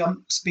brain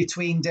jumps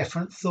between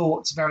different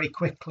thoughts very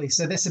quickly.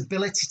 So this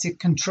ability to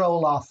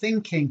control our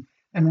thinking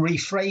and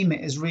reframe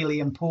it is really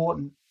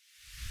important.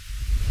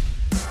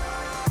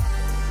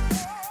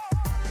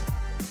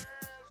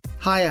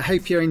 Hi, I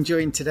hope you're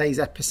enjoying today's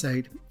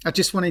episode. I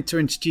just wanted to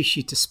introduce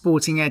you to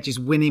Sporting Edge's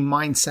Winning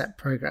Mindset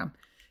program.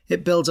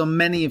 It builds on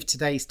many of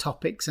today's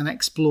topics and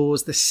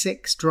explores the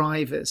 6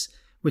 drivers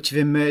which have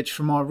emerged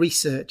from our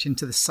research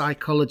into the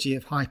psychology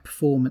of high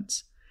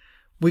performance.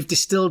 We've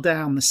distilled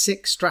down the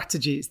 6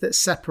 strategies that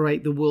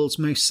separate the world's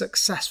most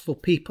successful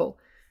people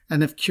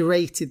and have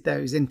curated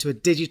those into a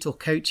digital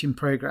coaching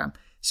program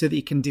so that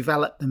you can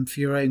develop them for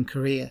your own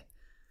career.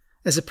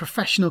 As a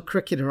professional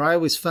cricketer, I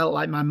always felt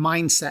like my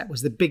mindset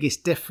was the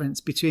biggest difference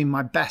between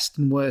my best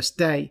and worst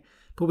day,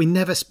 but we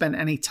never spent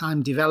any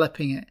time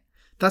developing it.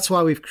 That's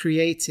why we've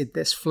created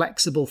this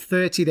flexible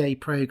 30-day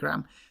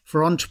program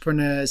for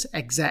entrepreneurs,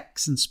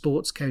 execs, and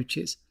sports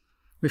coaches.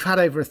 We've had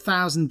over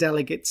 1,000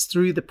 delegates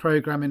through the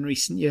program in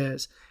recent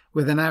years,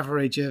 with an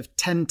average of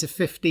 10 to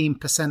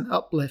 15%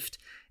 uplift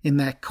in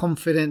their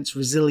confidence,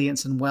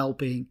 resilience, and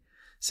well-being.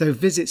 So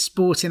visit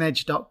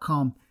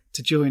sportingedge.com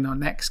to join our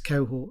next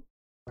cohort.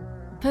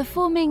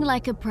 Performing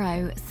like a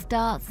pro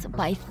starts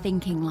by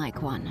thinking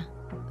like one.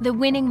 The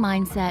Winning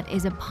Mindset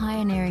is a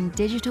pioneering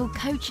digital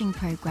coaching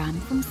program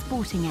from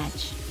Sporting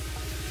Edge.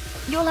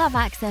 You'll have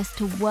access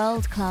to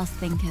world-class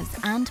thinkers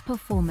and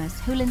performers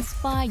who'll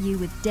inspire you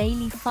with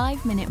daily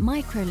 5-minute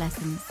micro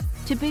lessons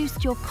to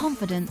boost your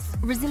confidence,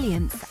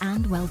 resilience,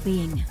 and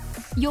well-being.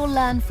 You'll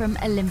learn from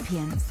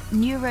Olympians,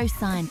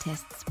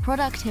 neuroscientists,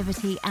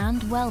 productivity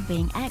and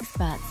well-being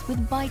experts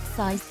with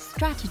bite-sized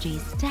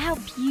strategies to help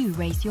you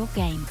raise your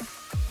game.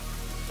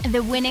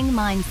 The Winning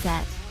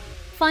Mindset.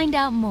 Find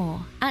out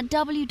more at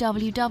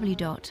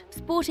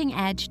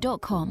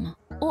www.sportingedge.com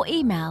or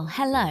email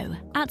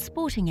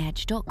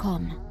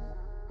hello@sportingedge.com.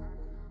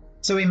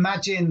 So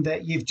imagine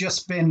that you've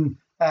just been,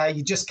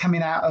 you're just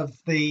coming out of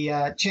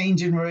the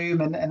changing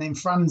room, and in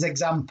Fran's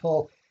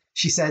example,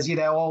 she says,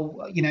 I've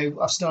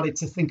started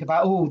to think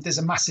about, there's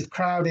a massive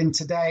crowd in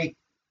today.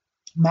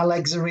 My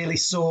legs are really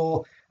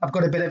sore. I've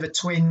got a bit of a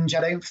twinge.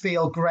 I don't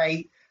feel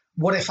great.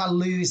 What if I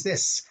lose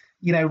this,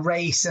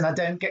 race and I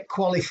don't get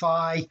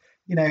qualify?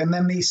 And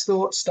then these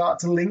thoughts start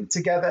to link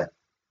together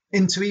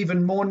into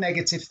even more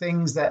negative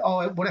things that,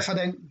 what if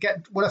I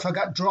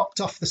got dropped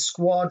off the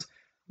squad?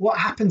 What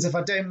happens if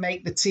I don't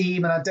make the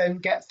team and I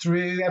don't get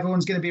through?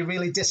 Everyone's going to be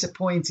really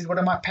disappointed. What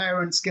are my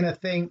parents going to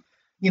think?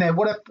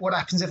 What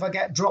happens if I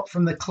get dropped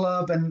from the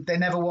club and they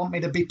never want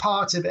me to be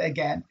part of it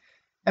again?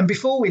 And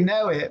before we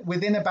know it,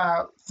 within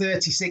about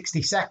 30,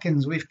 60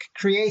 seconds, we've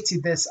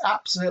created this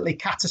absolutely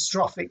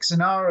catastrophic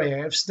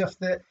scenario of stuff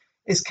that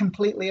is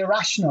completely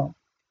irrational.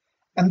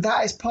 And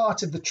that is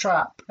part of the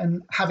trap.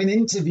 And having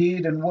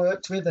interviewed and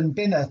worked with and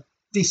been a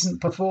decent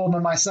performer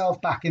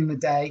myself back in the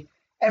day,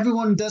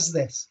 everyone does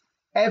this.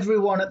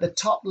 Everyone at the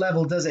top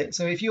level does it.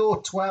 So if you're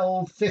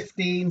 12,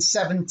 15,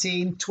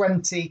 17,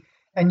 20,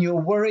 and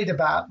you're worried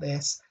about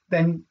this,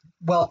 then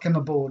welcome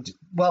aboard.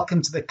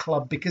 Welcome to the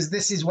club, because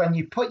this is when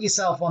you put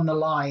yourself on the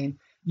line,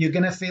 you're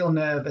going to feel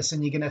nervous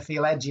and you're going to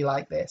feel edgy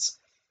like this.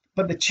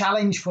 But the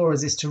challenge for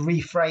us is to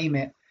reframe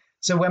it.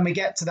 So when we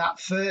get to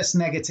that first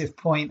negative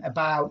point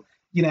about,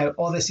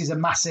 this is a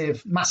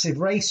massive, massive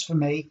race for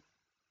me,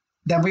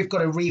 then we've got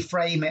to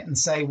reframe it and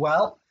say,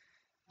 well,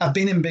 I've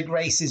been in big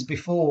races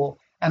before,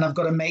 and I've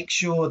got to make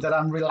sure that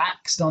I'm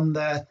relaxed on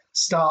the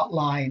start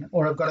line,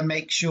 or I've got to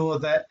make sure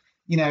that,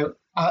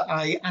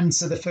 I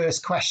answer the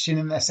first question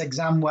in this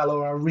exam well,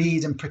 or I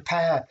read and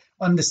prepare,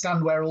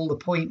 understand where all the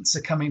points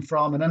are coming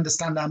from, and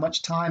understand how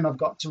much time I've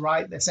got to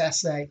write this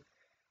essay.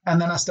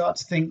 And then I start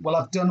to think, well,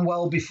 I've done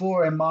well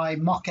before in my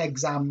mock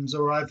exams,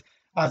 or I've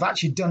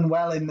actually done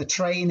well in the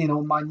training,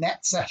 or my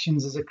net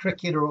sessions as a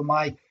cricketer, or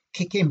my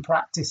kicking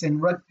practice in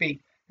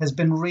rugby has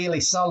been really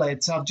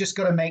solid. So I've just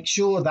got to make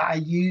sure that I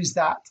use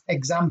that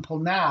example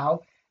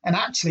now. And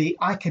actually,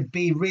 I could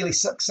be really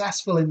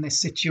successful in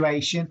this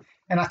situation,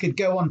 and I could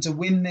go on to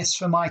win this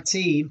for my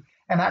team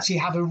and actually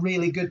have a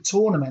really good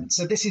tournament.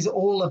 So this is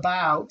all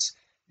about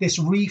this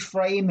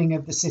reframing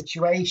of the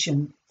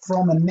situation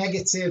from a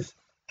negative,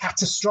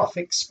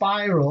 catastrophic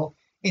spiral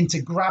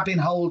into grabbing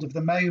hold of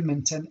the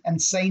moment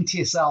and saying to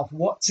yourself,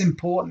 what's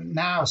important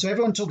now? So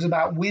everyone talks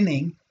about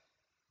winning,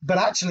 but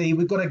actually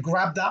we've got to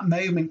grab that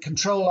moment,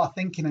 control our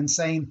thinking, and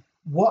saying,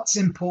 what's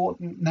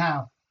important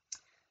now?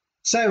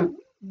 So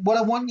what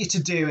I want you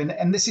to do,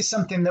 and this is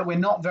something that we're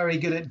not very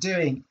good at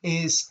doing,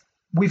 is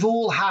we've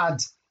all had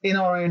in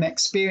our own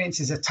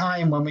experiences a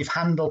time when we've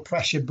handled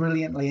pressure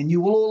brilliantly, and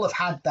you will all have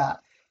had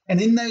that. And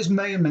in those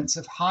moments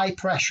of high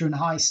pressure and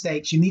high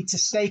stakes, you need to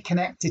stay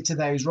connected to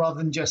those rather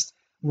than just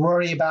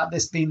worry about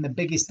this being the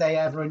biggest day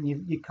ever and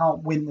you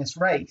can't win this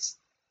race.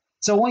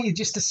 So I want you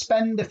just to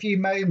spend a few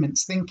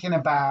moments thinking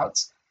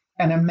about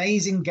an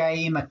amazing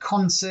game, a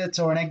concert,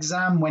 or an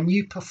exam when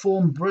you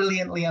perform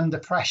brilliantly under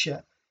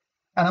pressure.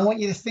 And I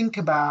want you to think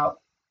about,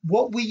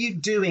 what were you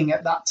doing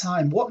at that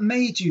time? What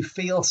made you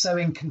feel so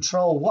in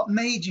control? What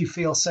made you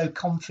feel so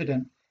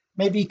confident?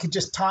 Maybe you could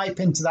just type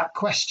into that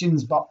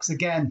questions box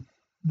again.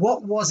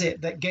 What was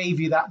it that gave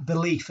you that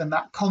belief and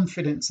that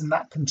confidence and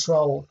that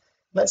control?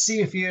 Let's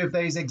see a few of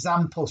those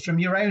examples from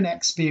your own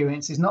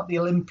experiences, not the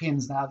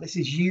Olympians now. This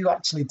is you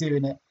actually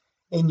doing it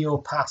in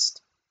your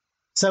past.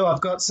 So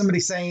I've got somebody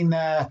saying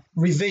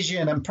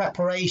revision and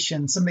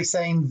preparation, somebody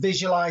saying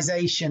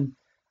visualization.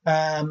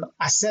 I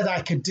said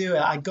I could do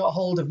it. I got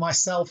hold of my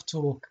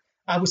self-talk.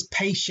 I was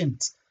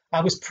patient.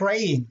 I was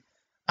praying.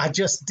 I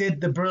just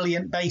did the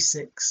brilliant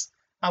basics.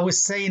 I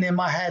was saying in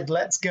my head,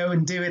 let's go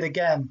and do it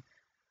again.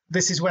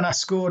 This is when I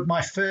scored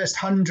my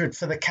first 100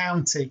 for the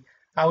county.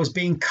 I was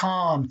being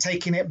calm,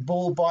 taking it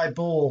ball by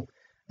ball.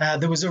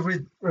 There was a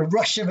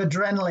rush of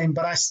adrenaline,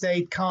 but I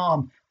stayed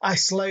calm. I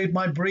slowed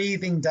my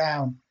breathing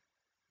down.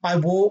 I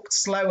walked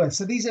slower.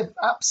 So these are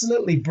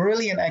absolutely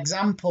brilliant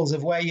examples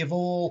of where you've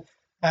all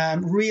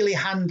really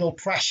handled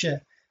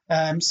pressure.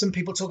 Some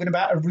people talking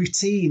about a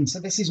routine. So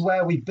this is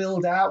where we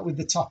build out with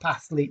the top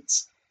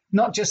athletes,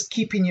 not just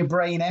keeping your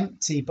brain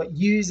empty, but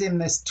using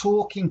this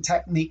talking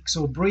techniques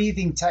or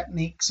breathing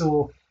techniques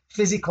or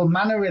physical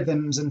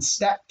mannerisms and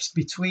steps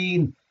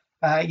between,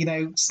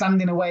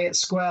 standing away at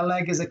square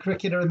leg as a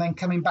cricketer and then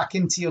coming back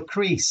into your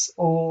crease.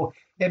 Or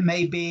it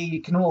may be,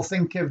 you can all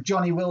think of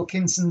Johnny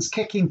Wilkinson's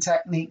kicking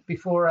technique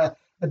before a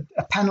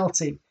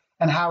penalty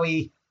and how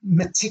he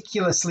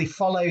meticulously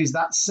follows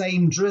that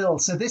same drill.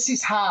 So this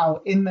is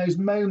how, in those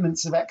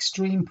moments of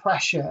extreme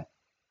pressure,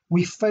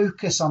 we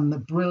focus on the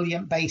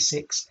brilliant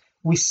basics.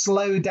 We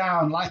slow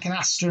down like an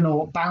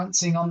astronaut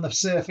bouncing on the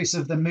surface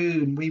of the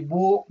moon. We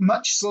walk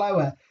much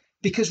slower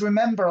because,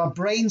 remember, our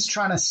brain's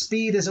trying to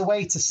speed us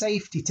away to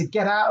safety, to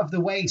get out of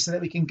the way so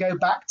that we can go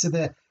back to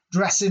the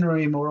dressing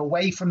room or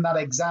away from that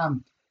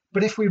exam.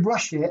 But if we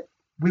rush it,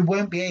 we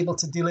won't be able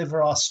to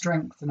deliver our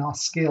strength and our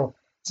skill.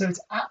 So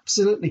it's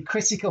absolutely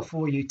critical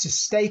for you to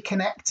stay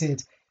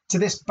connected to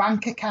this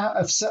bank account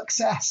of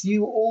success.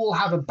 You all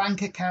have a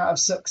bank account of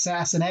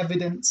success and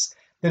evidence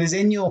that is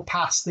in your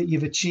past that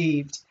you've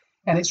achieved.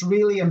 And it's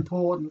really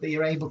important that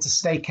you're able to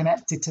stay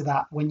connected to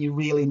that when you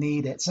really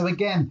need it. So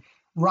again,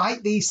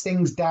 write these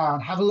things down.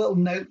 Have a little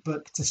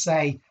notebook to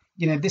say,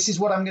 this is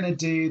what I'm going to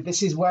do.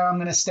 This is where I'm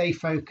going to stay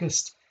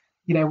focused.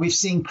 We've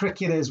seen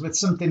cricketers with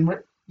something,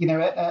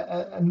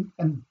 a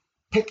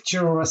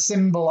picture or a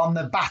symbol on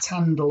the bat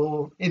handle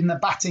or in the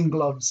batting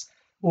gloves,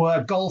 or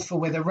a golfer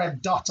with a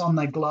red dot on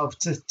their glove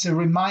to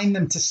remind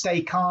them to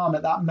stay calm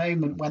at that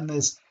moment when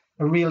there's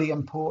a really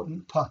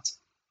important putt.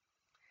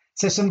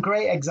 So some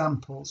great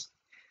examples.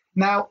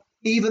 Now,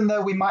 even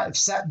though we might have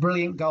set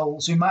brilliant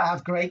goals, we might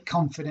have great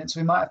confidence,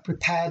 we might have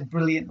prepared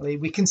brilliantly,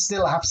 we can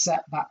still have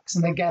setbacks.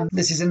 And again,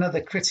 this is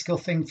another critical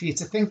thing for you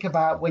to think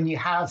about when you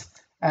have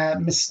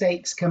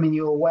mistakes coming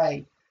your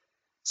way.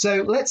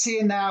 So let's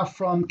hear now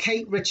from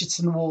Kate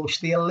Richardson-Walsh,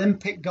 the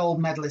Olympic gold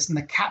medalist and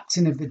the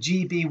captain of the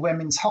GB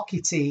women's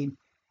hockey team,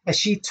 as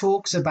she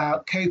talks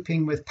about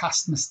coping with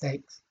past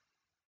mistakes.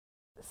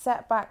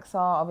 Setbacks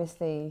are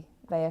obviously,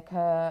 they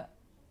occur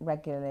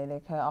regularly, they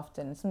occur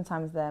often.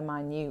 Sometimes they're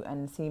minute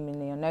and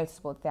seemingly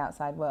unnoticeable to the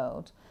outside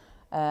world,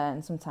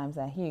 and sometimes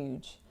they're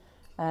huge.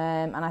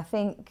 And I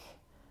think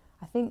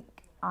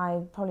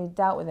I probably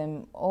dealt with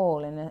them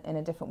all in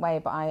a different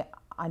way, but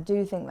I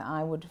do think that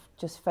I would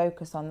just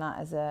focus on that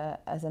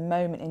as a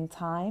moment in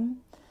time,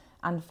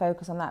 and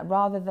focus on that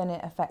rather than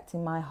it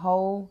affecting my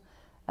whole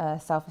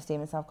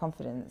self-esteem and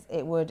self-confidence.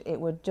 It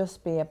would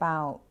just be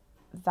about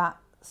that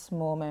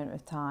small moment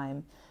of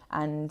time,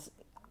 and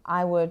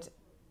I would,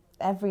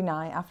 every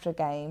night after a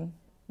game,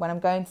 when I'm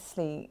going to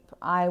sleep,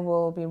 I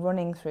will be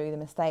running through the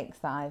mistakes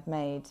that I've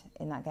made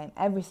in that game,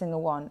 every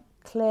single one,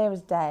 clear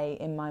as day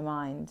in my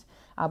mind.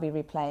 I'll be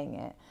replaying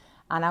it.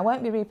 And I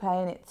won't be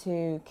replaying it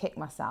to kick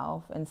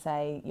myself and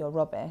say, you're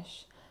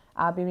rubbish.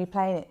 I'll be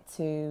replaying it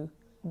to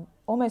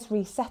almost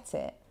reset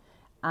it.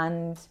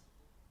 And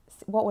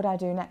what would I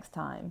do next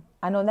time?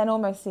 And then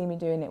almost see me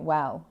doing it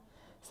well.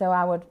 So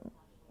I would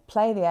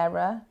play the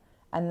error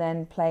and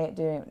then play it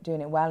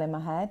doing it well in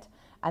my head.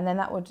 And then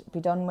that would be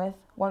done with.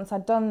 Once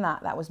I'd done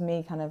that, that was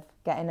me kind of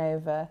getting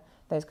over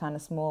those kind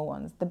of small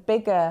ones. The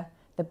bigger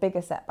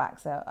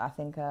setbacks, I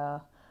think,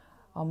 are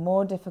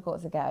more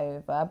difficult to get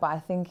over, but I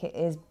think it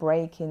is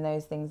breaking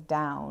those things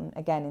down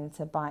again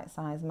into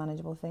bite-sized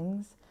manageable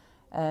things.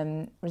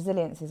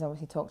 Resilience is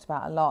obviously talked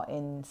about a lot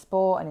in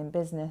sport and in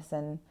business,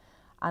 and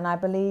I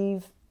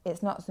believe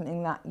it's not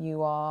something that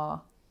you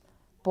are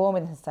born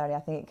with necessarily. I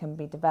think it can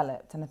be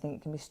developed, and I think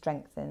it can be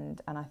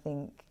strengthened, and I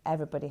think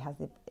everybody has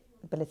the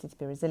ability to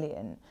be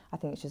resilient. I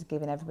think it's just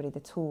giving everybody the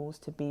tools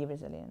to be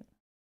resilient.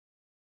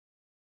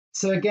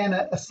 So again,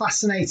 a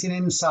fascinating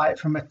insight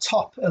from a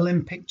top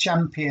Olympic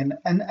champion.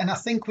 And I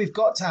think we've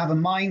got to have a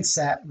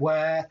mindset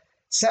where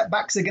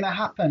setbacks are going to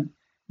happen.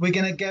 We're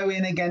going to go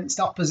in against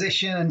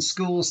opposition and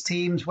schools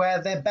teams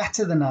where they're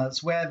better than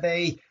us, where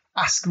they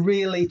ask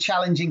really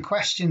challenging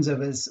questions of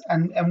us,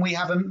 and we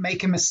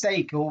make a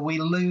mistake or we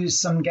lose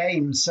some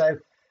games. So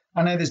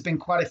I know there's been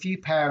quite a few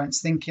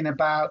parents thinking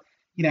about,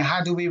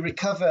 how do we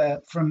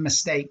recover from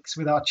mistakes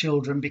with our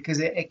children, because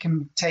it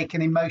can take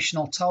an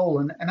emotional toll.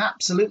 And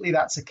absolutely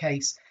that's the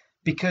case,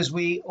 because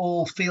we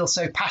all feel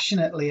so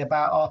passionately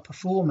about our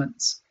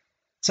performance.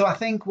 So I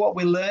think what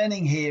we're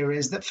learning here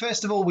is that,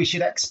 first of all, we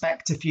should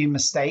expect a few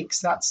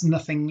mistakes. That's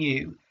nothing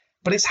new.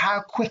 But it's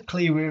how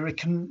quickly we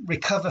can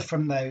recover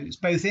from those,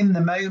 both in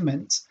the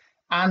moment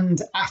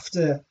and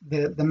after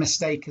the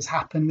mistake has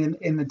happened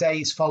in the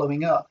days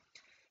following up.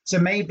 So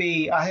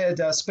maybe I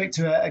spoke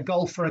to a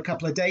golfer a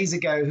couple of days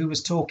ago who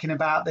was talking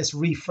about this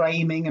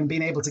reframing and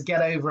being able to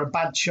get over a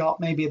bad shot.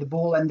 Maybe the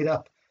ball ended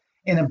up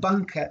in a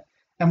bunker.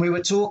 And we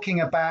were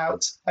talking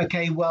about,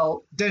 okay,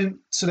 well, don't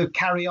sort of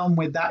carry on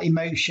with that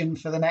emotion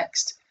for the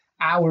next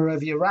hour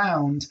of your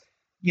round.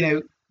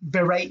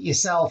 Berate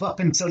yourself up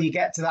until you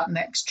get to that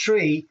next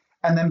tree.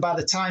 And then by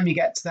the time you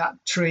get to that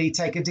tree,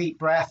 take a deep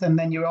breath, and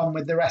then you're on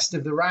with the rest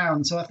of the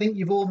round. So I think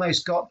you've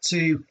almost got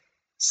to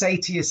say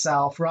to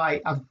yourself,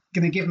 right, I'm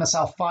going to give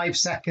myself 5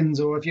 seconds,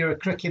 or if you're a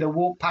cricketer,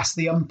 walk past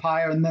the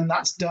umpire, and then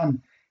that's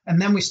done.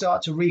 And then we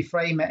start to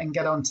reframe it and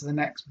get on to the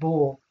next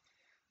ball.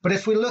 But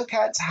if we look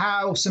at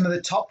how some of the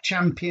top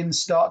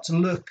champions start to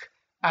look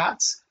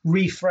at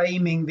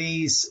reframing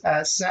these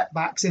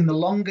setbacks in the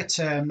longer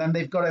term, then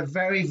they've got a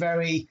very,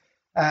 very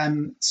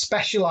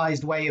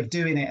specialized way of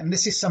doing it. And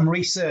this is some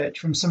research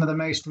from some of the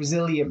most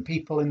resilient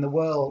people in the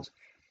world.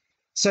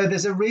 So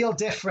there's a real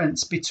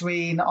difference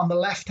between, on the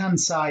left-hand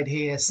side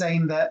here,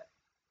 saying that,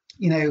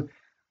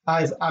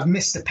 I've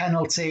missed a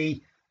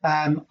penalty,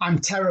 I'm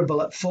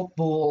terrible at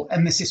football,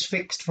 and this is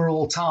fixed for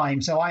all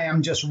time. So I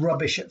am just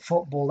rubbish at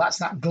football. That's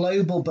that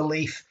global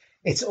belief.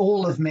 It's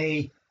all of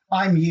me.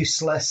 I'm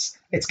useless.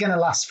 It's going to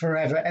last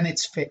forever, and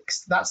it's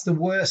fixed. That's the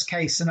worst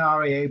case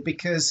scenario,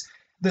 because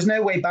there's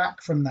no way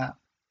back from that.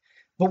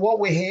 But what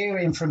we're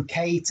hearing from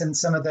Kate and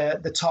some of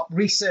the top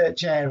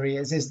research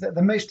areas is that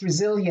the most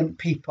resilient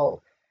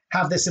people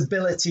have this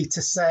ability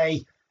to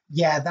say,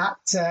 yeah,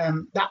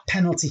 that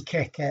penalty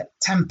kick at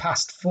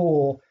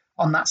 4:10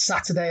 on that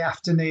Saturday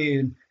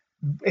afternoon,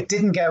 it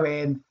didn't go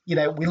in.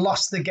 We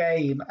lost the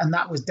game, and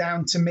that was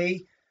down to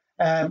me.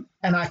 And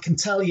I can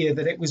tell you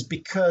that it was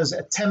because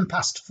at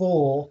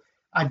 4:10,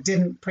 I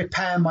didn't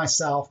prepare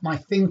myself, my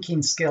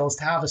thinking skills,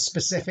 to have a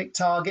specific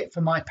target for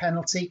my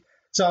penalty.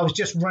 So I was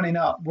just running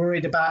up,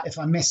 worried about if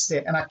I missed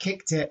it, and I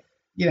kicked it,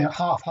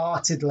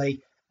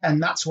 half-heartedly.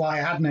 And that's why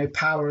I had no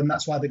power, and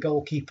that's why the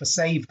goalkeeper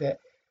saved it.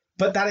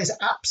 But that is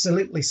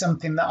absolutely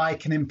something that I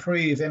can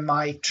improve in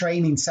my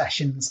training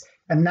sessions.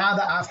 And now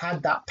that I've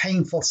had that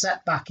painful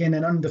setback in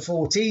an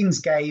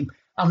under-14s game,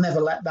 I'll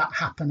never let that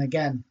happen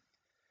again.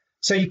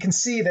 So you can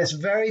see this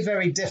very,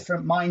 very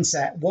different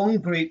mindset. One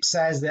group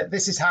says that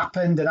this has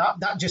happened, and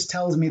that just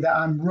tells me that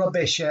I'm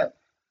rubbish at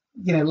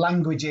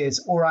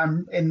languages, or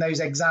I'm in those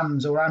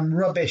exams, or I'm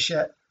rubbish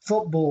at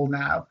football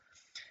now.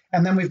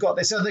 And then we've got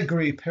this other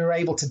group who are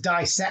able to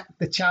dissect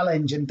the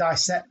challenge and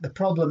dissect the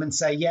problem and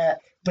say, yeah,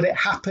 but it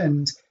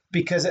happened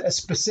because at a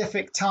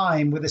specific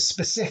time with a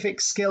specific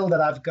skill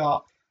that I've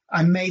got,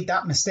 I made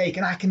that mistake,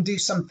 and I can do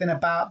something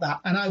about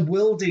that, and I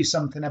will do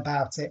something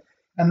about it.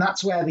 And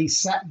that's where these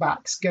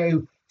setbacks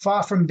go,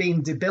 far from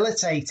being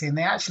debilitating,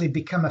 they actually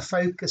become a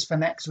focus for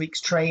next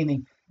week's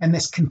training. And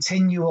this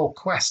continual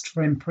quest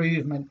for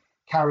improvement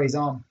carries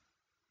on.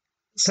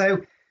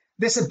 So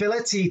this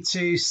ability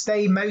to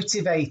stay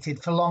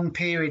motivated for long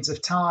periods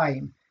of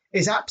time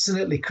is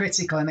absolutely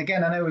critical. And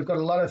again, I know we've got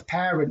a lot of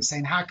parents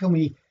saying, how can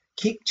we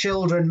keep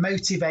children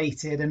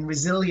motivated and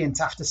resilient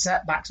after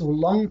setbacks or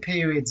long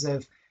periods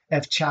of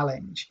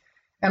challenge?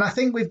 And I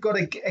think we've got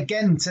to,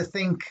 again, to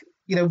think,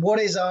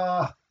 what is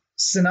our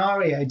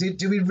scenario?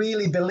 Do we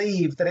really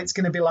believe that it's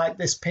going to be like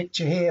this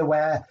picture here,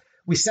 where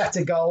we set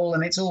a goal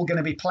and it's all going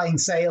to be plain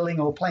sailing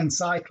or plain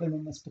cycling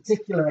in this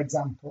particular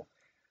example?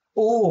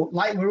 Or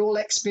like we're all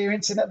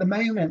experiencing at the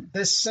moment,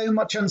 there's so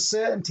much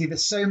uncertainty,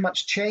 there's so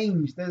much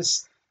change,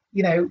 there's,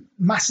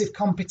 massive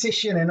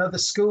competition in other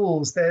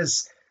schools,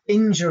 there's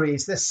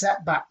injuries, there's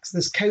setbacks,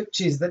 there's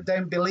coaches that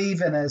don't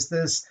believe in us,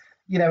 there's,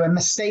 a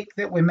mistake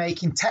that we're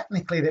making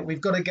technically that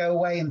we've got to go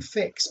away and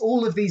fix.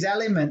 All of these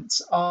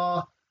elements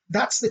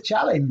that's the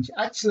challenge.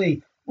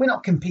 Actually, we're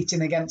not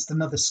competing against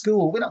another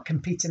school. We're not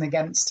competing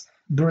against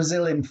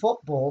Brazil in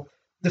football.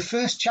 The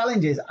first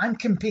challenge is I'm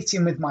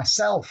competing with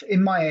myself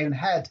in my own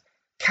head.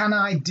 Can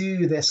I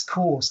do this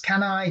course?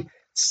 Can I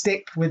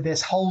stick with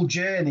this whole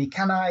journey?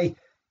 Can I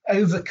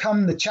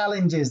overcome the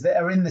challenges that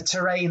are in the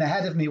terrain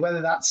ahead of me,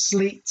 whether that's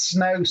sleet,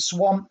 snow,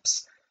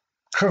 swamps,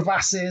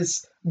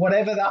 crevasses,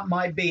 whatever that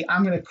might be?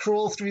 I'm going to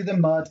crawl through the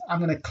mud. I'm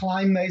going to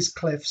climb those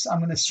cliffs. I'm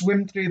going to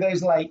swim through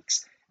those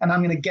lakes, and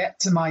I'm going to get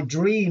to my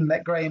dream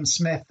that Graham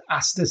Smith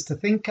asked us to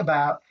think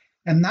about.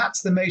 And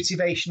that's the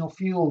motivational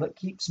fuel that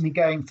keeps me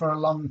going for a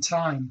long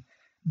time.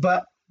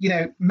 But,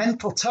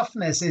 mental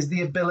toughness is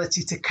the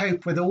ability to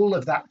cope with all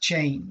of that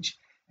change.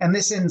 And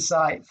this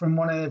insight from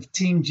one of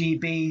Team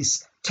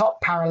GB's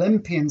top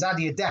Paralympians,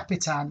 Adi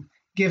Adepitan,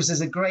 gives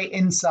us a great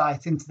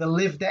insight into the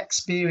lived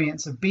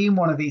experience of being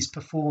one of these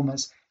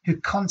performers who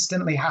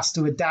constantly has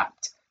to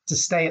adapt to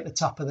stay at the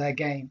top of their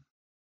game.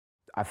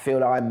 I feel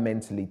that I'm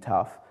mentally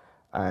tough,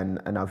 and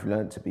I've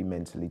learned to be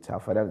mentally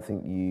tough. I don't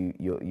think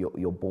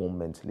you're born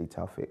mentally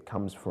tough. It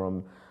comes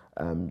from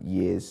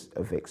years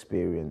of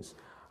experience.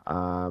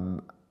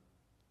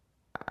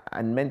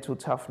 And mental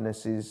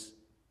toughness is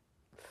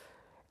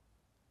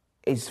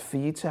for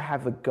you to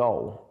have a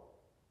goal,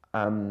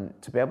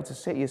 to be able to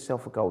set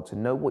yourself a goal, to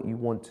know what you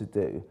want to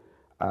do,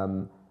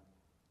 and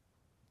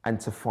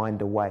to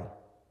find a way.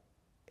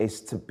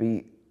 It's to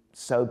be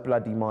so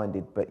bloody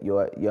minded, but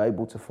you're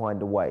able to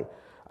find a way.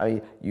 I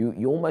mean,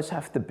 you almost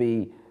have to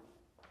be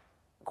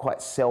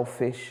quite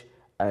selfish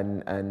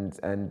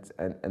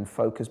and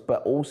focused,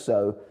 but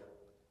also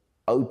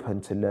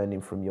open to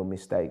learning from your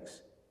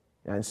mistakes.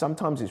 And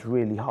sometimes it's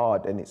really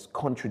hard and it's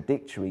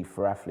contradictory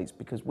for athletes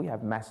because we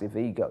have massive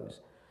egos.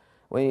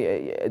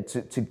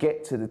 To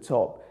get to the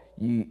top,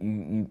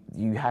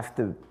 you have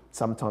to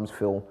sometimes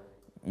feel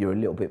you're a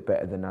little bit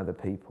better than other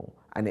people.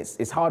 And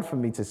it's hard for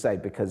me to say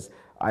because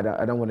I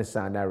don't want to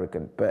sound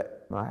arrogant,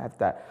 but I have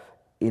that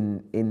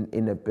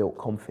inner built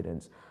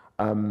confidence.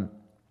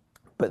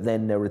 But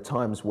then there are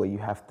times where you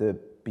have to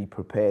be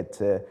prepared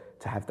to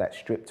have that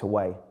stripped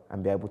away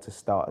and be able to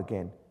start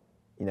again.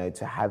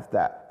 To have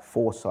that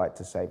foresight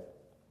to say,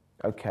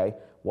 okay,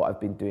 what I've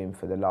been doing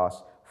for the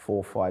last 4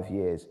 or 5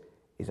 years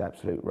is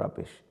absolute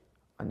rubbish.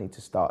 I need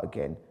to start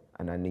again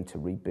and I need to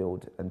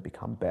rebuild and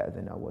become better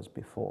than I was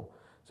before.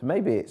 So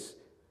maybe it's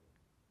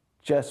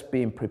just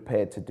being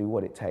prepared to do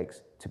what it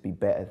takes to be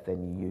better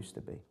than you used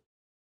to be.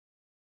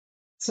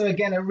 So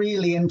again, a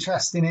really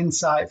interesting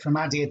insight from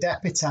Adi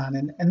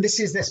Adepitan. And this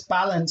is this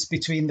balance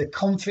between the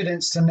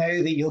confidence to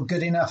know that you're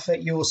good enough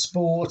at your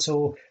sport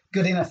or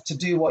good enough to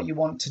do what you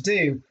want to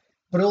do,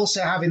 but also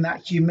having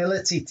that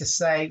humility to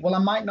say, well, I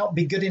might not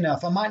be good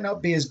enough. I might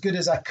not be as good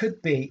as I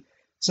could be.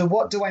 So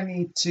what do I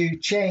need to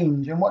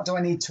change and what do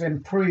I need to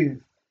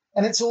improve?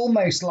 And it's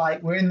almost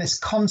like we're in this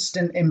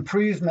constant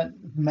improvement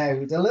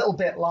mode, a little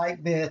bit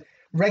like the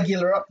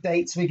regular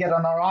updates we get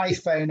on our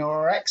iPhone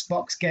or our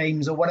Xbox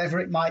games or whatever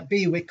it might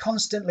be. We're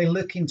constantly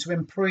looking to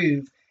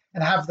improve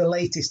and have the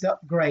latest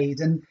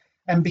upgrade.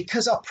 And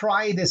because our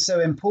pride is so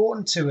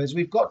important to us,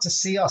 we've got to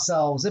see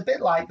ourselves a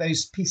bit like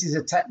those pieces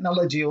of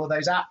technology or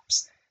those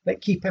apps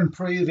that keep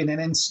improving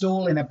and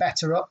installing a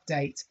better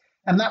update.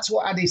 And that's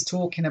what Adi's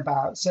talking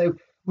about. So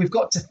we've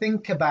got to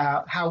think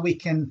about how we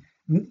can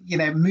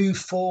move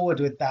forward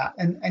with that.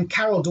 And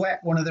Carol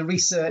Dweck, one of the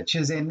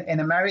researchers in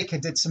America,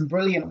 did some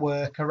brilliant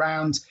work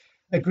around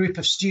a group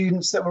of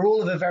students that were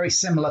all of a very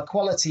similar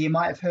quality. You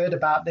might have heard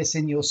about this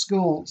in your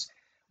schools,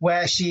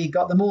 where she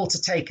got them all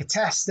to take a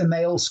test and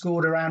they all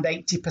scored around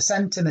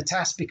 80% in the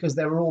test because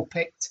they were all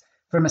picked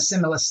from a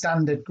similar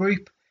standard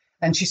group.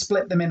 And she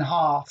split them in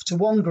half. To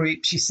one group,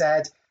 she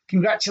said,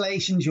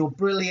 congratulations, you're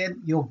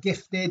brilliant, you're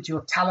gifted,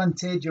 you're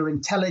talented, you're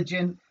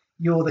intelligent,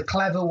 you're the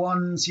clever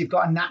ones, you've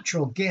got a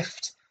natural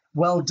gift.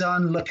 Well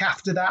done, look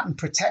after that and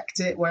protect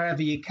it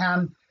wherever you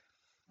can.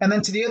 And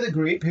then to the other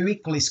group, who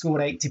equally scored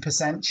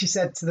 80%, she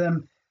said to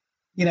them,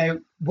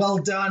 well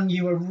done,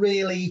 you were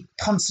really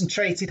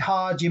concentrated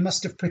hard, you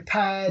must have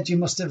prepared, you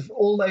must have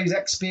all those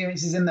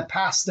experiences in the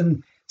past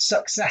and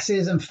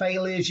successes and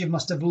failures you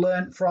must have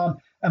learnt from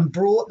and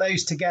brought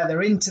those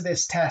together into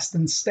this test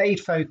and stayed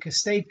focused,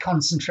 stayed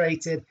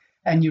concentrated,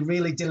 and you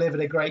really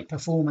delivered a great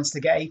performance to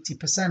get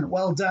 80%.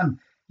 Well done.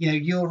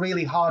 You're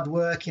really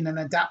hardworking and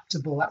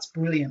adaptable. That's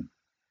brilliant.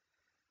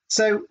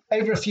 So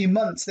over a few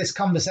months, this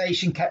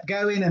conversation kept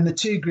going and the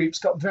two groups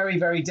got very,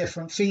 very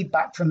different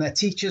feedback from their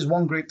teachers.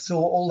 One group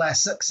thought all their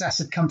success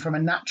had come from a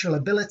natural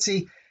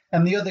ability,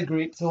 and the other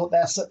group thought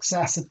their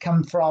success had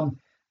come from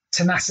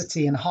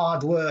tenacity and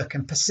hard work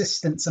and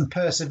persistence and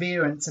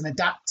perseverance and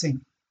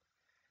adapting.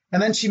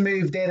 And then she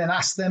moved in and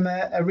asked them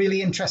a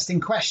really interesting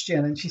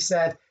question. And she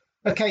said,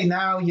 okay,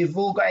 now you've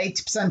all got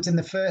 80% in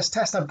the first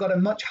test. I've got a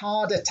much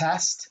harder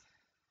test.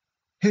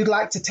 Who'd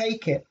like to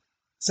take it?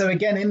 So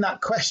again, in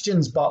that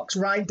questions box,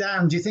 write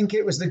down, do you think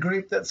it was the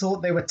group that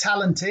thought they were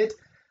talented?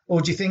 Or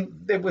do you think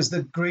it was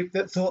the group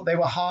that thought they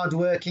were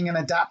hardworking and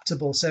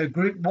adaptable? So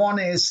group one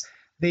is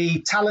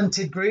the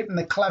talented group and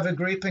the clever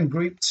group, and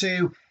group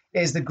two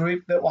is the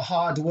group that were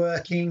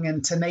hardworking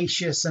and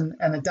tenacious and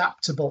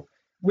adaptable.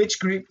 Which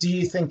group do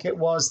you think it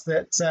was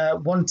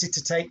that wanted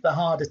to take the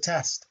harder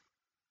test?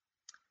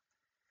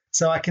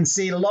 So I can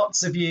see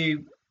lots of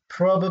you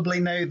probably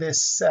know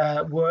this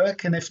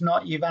work, and if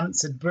not, you've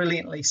answered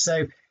brilliantly.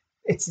 So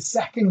it's the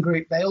second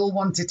group. They all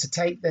wanted to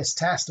take this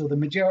test, or the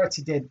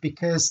majority did,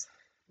 because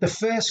the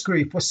first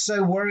group was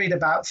so worried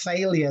about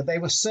failure. They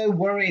were so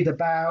worried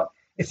about,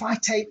 if I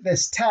take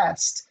this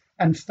test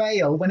and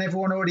fail when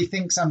everyone already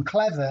thinks I'm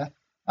clever,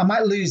 I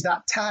might lose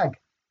that tag.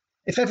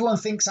 If everyone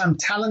thinks I'm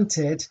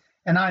talented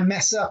and I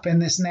mess up in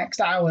this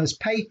next hour's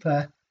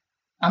paper,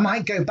 I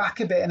might go back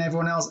a bit in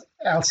everyone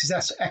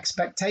else's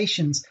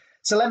expectations.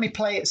 So let me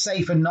play it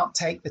safe and not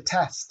take the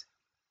test.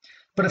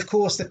 But of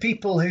course, the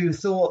people who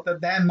thought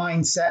that their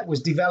mindset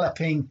was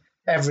developing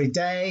every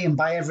day and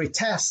by every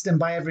test and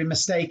by every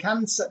mistake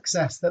and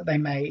success that they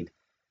made,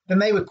 then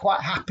they were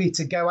quite happy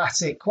to go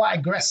at it quite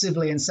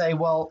aggressively and say,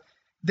 well,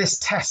 this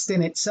test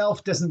in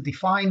itself doesn't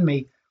define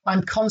me.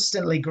 I'm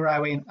constantly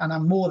growing and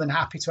I'm more than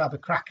happy to have a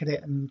crack at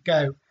it and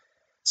go.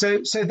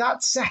 So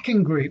that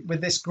second group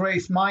with this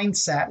growth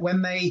mindset,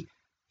 when they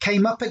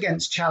came up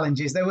against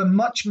challenges, they were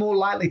much more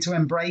likely to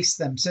embrace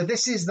them. So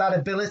this is that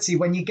ability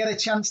when you get a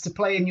chance to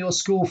play in your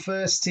school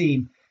first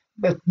team,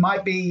 that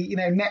might be,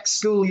 next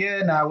school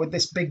year now with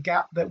this big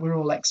gap that we're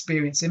all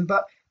experiencing,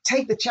 but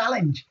take the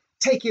challenge,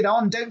 take it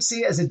on. Don't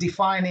see it as a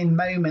defining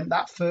moment,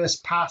 that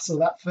first pass or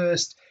that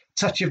first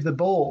touch of the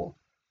ball.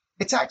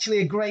 It's actually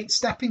a great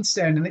stepping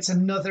stone, and it's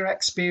another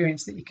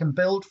experience that you can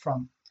build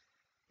from.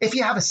 If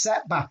you have a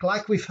setback,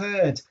 like we've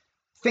heard,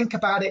 think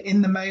about it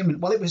in the moment.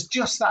 Well, it was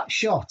just that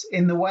shot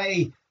in the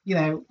way,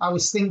 I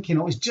was thinking,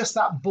 it was just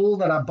that ball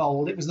that I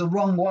bowled. It was the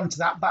wrong one to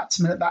that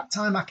batsman at that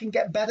time. I can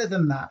get better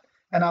than that,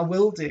 and I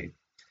will do.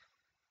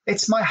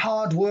 It's my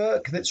hard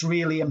work that's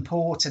really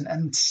important,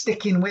 and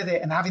sticking with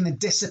it and having the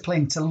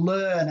discipline to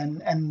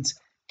learn and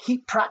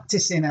keep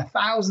practicing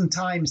 1,000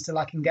 times till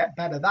I can get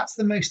better. That's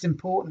the most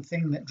important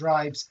thing that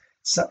drives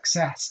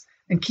success.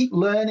 And keep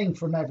learning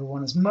from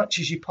everyone as much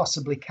as you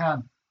possibly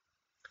can.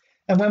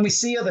 And when we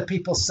see other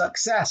people's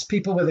success,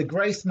 people with a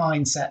growth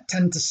mindset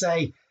tend to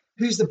say,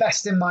 who's the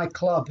best in my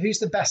club? Who's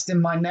the best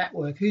in my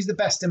network? Who's the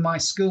best in my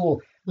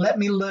school? Let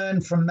me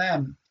learn from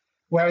them.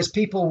 Whereas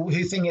people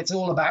who think it's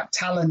all about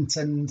talent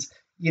and,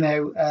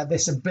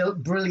 this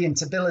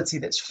brilliant ability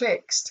that's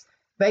fixed,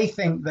 they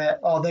think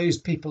that, those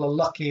people are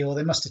lucky or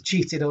they must have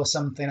cheated or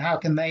something. How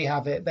can they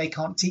have it? They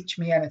can't teach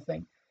me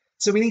anything.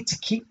 So we need to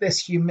keep this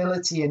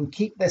humility and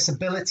keep this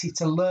ability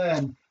to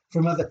learn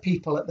from other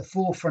people at the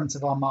forefront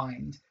of our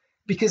mind.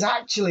 Because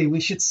actually we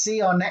should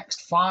see our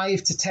next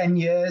 5 to 10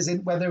 years,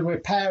 in whether we're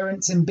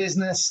parents in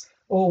business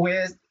or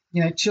we're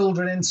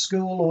children in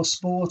school or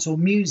sport or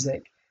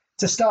music,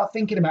 to start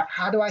thinking about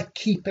how do I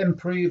keep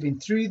improving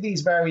through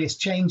these various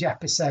change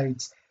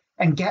episodes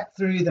and get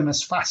through them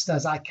as fast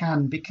as I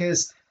can.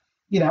 Because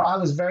I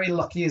was very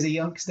lucky as a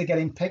youngster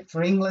getting picked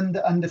for England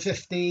at under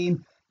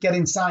 15,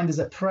 getting signed as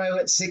a pro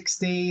at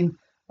 16,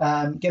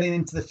 getting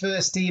into the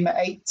first team at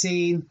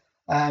 18,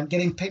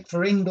 getting picked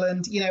for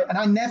England, and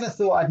I never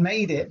thought I'd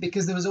made it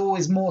because there was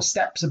always more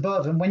steps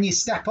above. And when you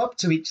step up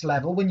to each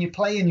level, when you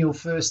play in your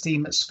first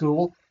team at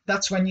school,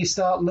 that's when you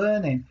start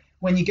learning.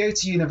 When you go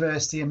to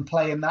university and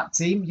play in that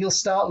team, you'll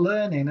start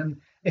learning.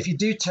 And if you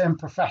do turn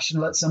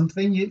professional at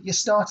something, you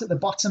start at the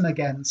bottom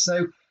again.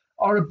 So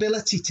our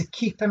ability to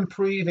keep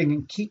improving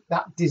and keep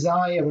that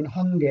desire and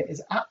hunger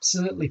is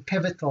absolutely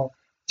pivotal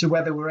to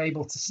whether we're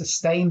able to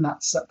sustain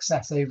that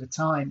success over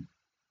time.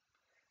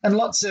 And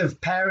lots of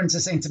parents are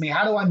saying to me,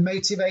 how do I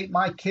motivate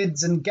my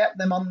kids and get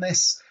them on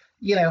this,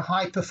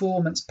 high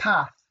performance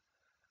path?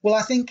 Well,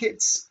 I think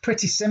it's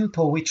pretty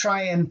simple. We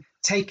try and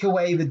take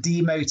away the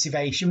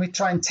demotivation. We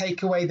try and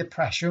take away the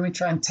pressure. And we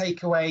try and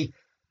take away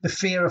the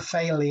fear of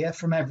failure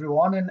from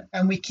everyone.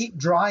 And we keep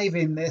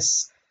driving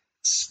this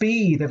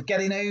speed of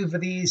getting over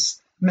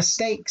these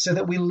mistakes so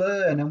that we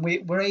learn and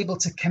we're able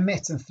to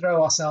commit and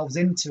throw ourselves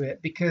into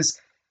it. Because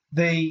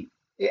the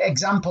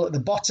example at the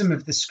bottom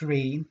of the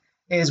screen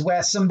is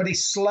where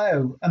somebody's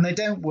slow and they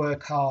don't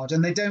work hard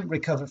and they don't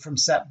recover from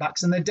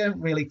setbacks and they don't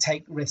really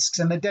take risks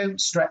and they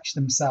don't stretch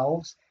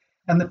themselves.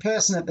 And the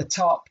person at the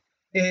top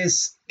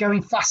is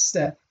going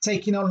faster,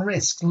 taking on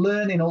risks,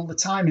 learning all the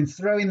time and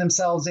throwing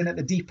themselves in at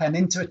the deep end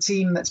into a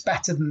team that's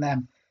better than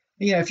them.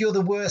 If you're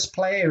the worst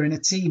player in a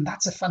team,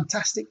 that's a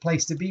fantastic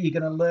place to be. You're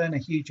going to learn a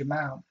huge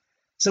amount.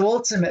 So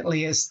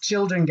ultimately, as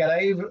children get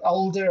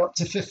older, up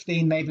to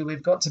 15, maybe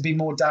we've got to be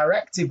more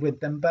directive with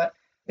them. But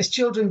as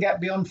children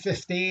get beyond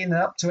 15 and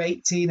up to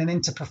 18 and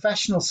into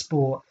professional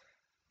sport,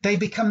 they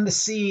become the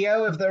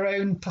CEO of their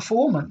own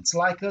performance,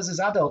 like us as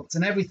adults.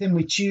 And everything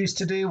we choose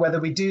to do, whether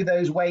we do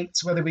those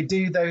weights, whether we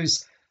do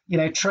those,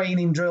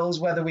 training drills,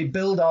 whether we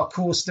build our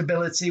core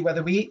stability,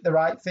 whether we eat the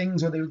right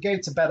things, whether we go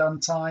to bed on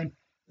time,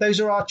 those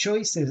are our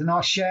choices. And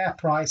our share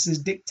price is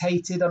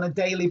dictated on a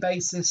daily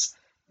basis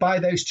by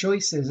those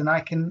choices. And I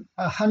can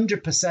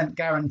 100%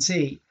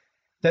 guarantee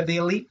that the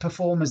elite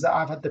performers that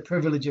I've had the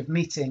privilege of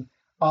meeting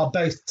are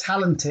both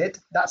talented.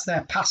 That's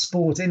their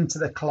passport into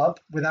the club,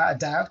 without a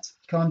doubt.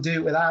 You can't do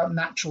it without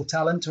natural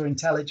talent or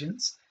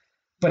intelligence.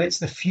 But it's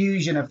the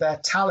fusion of their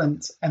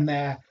talent and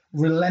their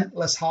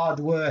relentless hard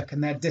work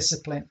and their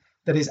discipline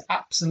that is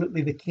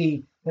absolutely the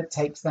key that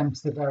takes them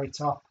to the very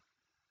top.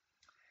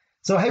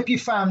 So I hope you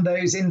found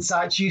those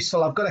insights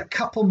useful. I've got a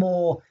couple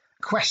more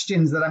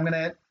questions that I'm going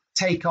to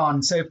take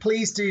on. So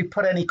please do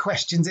put any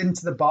questions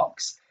into the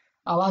box.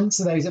 I'll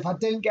answer those. If I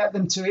don't get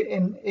them to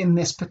in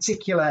this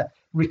particular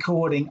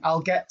recording,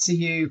 I'll get to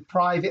you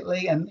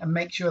privately and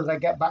make sure that I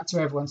get back to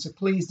everyone. So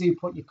please do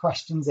put your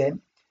questions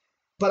in.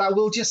 But I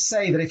will just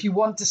say that if you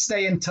want to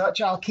stay in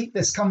touch, I'll keep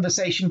this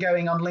conversation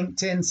going on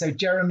LinkedIn. So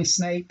Jeremy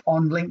Snape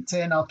on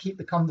LinkedIn, I'll keep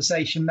the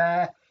conversation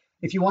there.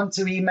 If you want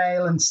to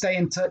email and stay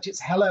in touch,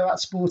 it's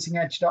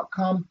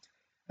hello@sportingedge.com.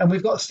 And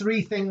we've got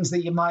 3 things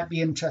that you might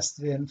be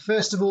interested in.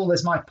 First of all,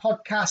 there's my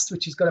podcast,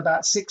 which has got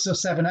about 6 or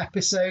 7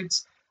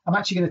 episodes. I'm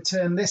actually going to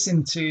turn this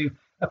into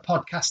a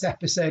podcast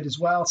episode as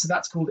well. So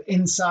that's called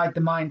Inside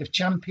the Mind of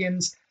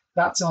Champions.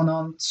 That's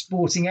on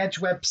Sporting Edge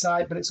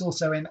website, but it's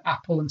also in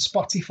Apple and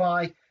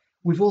Spotify.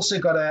 We've also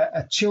got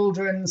a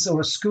children's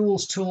or a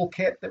school's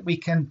toolkit that we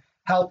can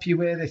help you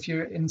with if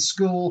you're in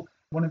school,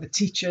 one of the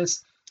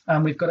teachers.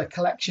 And we've got a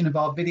collection of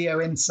our video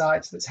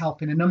insights that's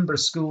helping a number of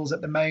schools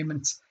at the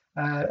moment,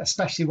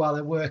 especially while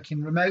they're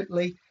working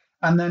remotely.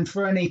 And then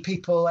for any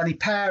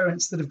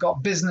parents that have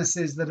got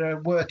businesses that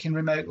are working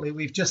remotely,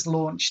 we've just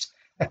launched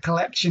a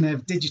collection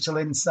of digital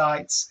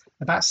insights,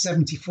 about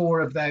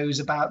 74 of those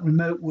about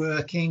remote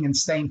working and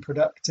staying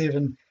productive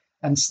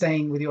and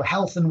staying with your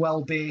health and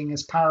well-being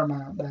as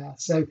paramount there.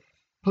 So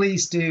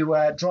please do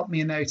drop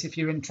me a note if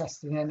you're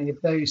interested in any of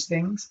those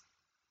things.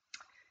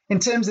 In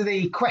terms of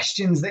the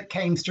questions that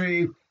came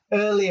through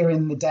earlier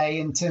in the day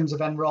in terms of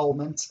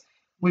enrolment,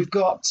 we've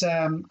got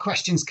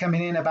questions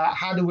coming in about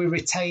how do we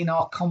retain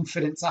our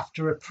confidence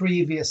after a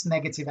previous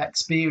negative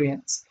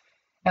experience.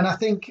 And I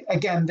think,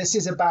 again, this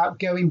is about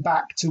going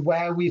back to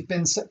where we've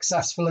been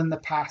successful in the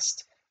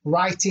past,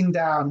 writing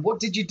down what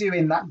did you do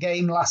in that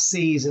game last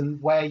season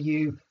where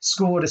you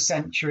scored a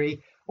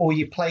century or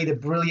you played a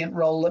brilliant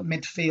role at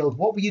midfield.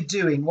 What were you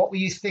doing? What were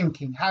you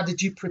thinking? How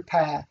did you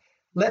prepare?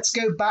 Let's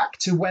go back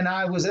to when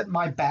I was at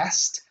my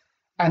best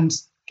and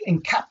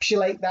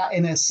encapsulate that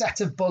in a set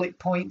of bullet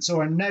points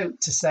or a note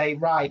to say,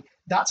 right,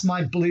 that's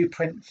my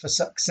blueprint for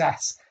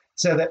success.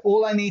 So that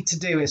all I need to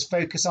do is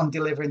focus on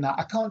delivering that.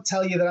 I can't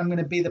tell you that I'm going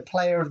to be the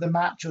player of the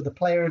match or the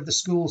player of the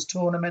school's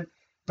tournament,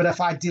 but if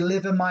I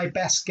deliver my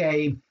best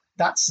game,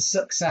 that's a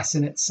success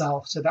in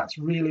itself. So that's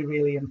really,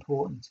 really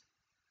important.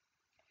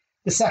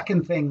 The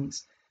second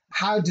things,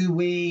 how do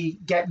we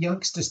get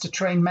youngsters to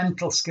train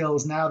mental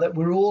skills now that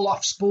we're all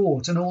off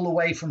sport and all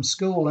away from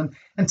school?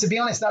 And to be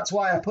honest, that's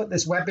why I put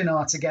this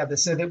webinar together,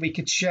 so that we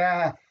could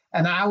share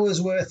an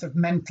hour's worth of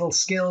mental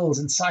skills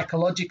and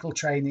psychological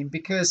training,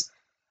 because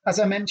as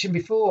I mentioned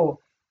before,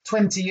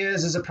 20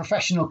 years as a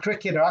professional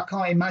cricketer, I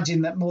can't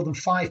imagine that more than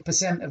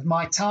 5% of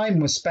my time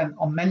was spent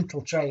on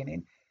mental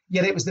training.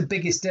 Yet it was the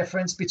biggest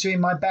difference between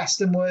my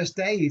best and worst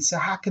days. So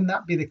how can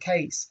that be the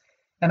case?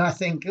 And I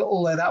think,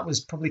 although that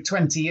was probably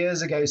 20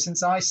 years ago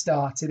since I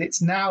started,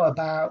 it's now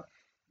about,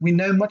 we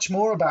know much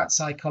more about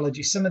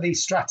psychology. Some of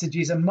these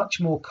strategies are much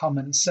more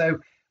common.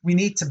 So we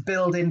need to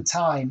build in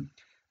time.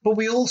 But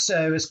we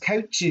also, as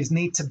coaches,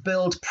 need to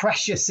build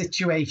pressure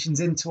situations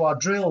into our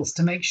drills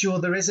to make sure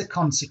there is a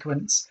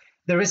consequence.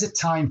 There is a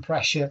time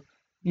pressure.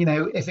 You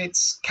know, if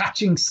it's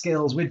catching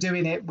skills, we're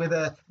doing it with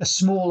a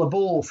smaller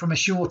ball from a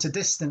shorter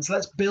distance.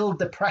 Let's build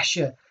the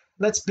pressure.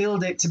 Let's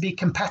build it to be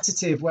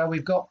competitive, where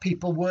we've got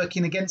people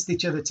working against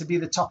each other to be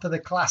the top of the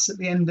class at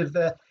the end of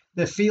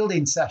the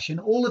fielding session.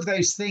 All of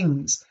those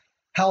things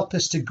help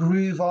us to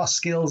groove our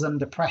skills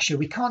under pressure.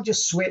 We can't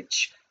just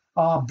switch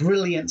our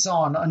brilliance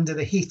on under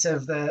the heat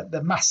of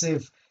the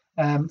massive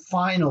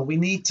final. We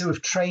need to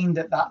have trained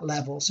at that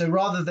level. So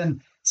rather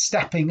than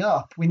stepping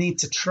up, we need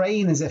to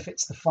train as if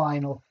it's the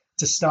final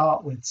to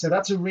start with. So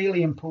that's a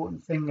really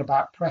important thing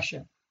about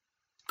pressure.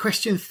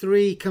 Question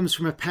 3 comes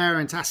from a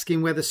parent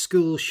asking whether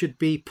schools should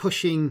be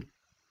pushing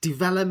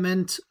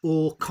development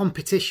or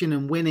competition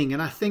and winning.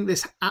 And I think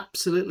this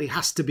absolutely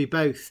has to be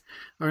both.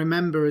 I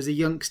remember as a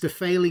youngster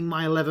failing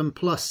my 11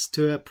 plus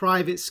to a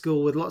private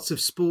school with lots of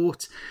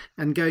sport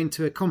and going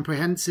to a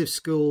comprehensive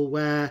school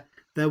where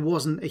there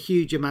wasn't a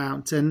huge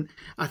amount. And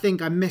I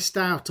think I missed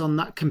out on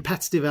that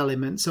competitive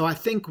element. So I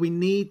think we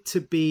need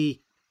to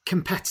be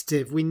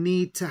competitive. We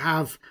need to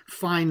have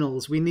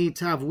finals. We need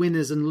to have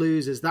winners and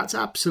losers. That's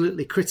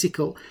absolutely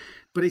critical.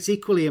 But it's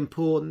equally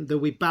important that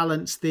we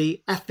balance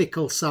the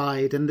ethical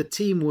side and the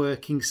team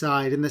working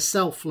side and the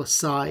selfless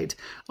side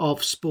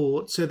of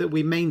sport, so that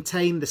we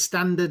maintain the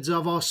standards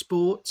of our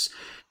sports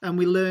and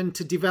we learn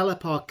to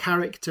develop our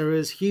character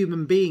as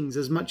human beings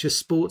as much as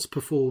sports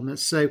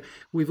performers. So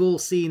we've all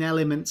seen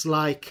elements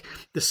like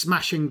the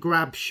smash and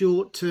grab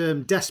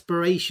short-term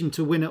desperation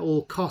to win at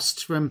all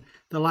costs from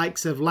the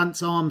likes of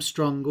Lance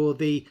Armstrong or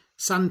the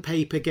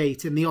sandpaper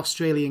gate in the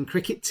Australian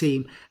cricket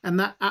team, and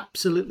that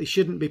absolutely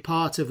shouldn't be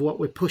part of what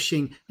we're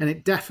pushing, and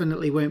it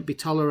definitely won't be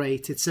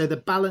tolerated. So the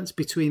balance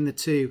between the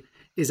two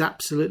is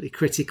absolutely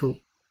critical.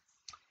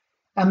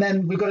 And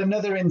then we've got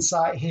another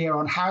insight here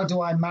on how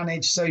do I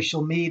manage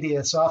social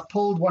media. So I've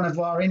pulled one of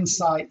our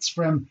insights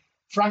from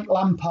Frank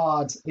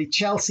Lampard, the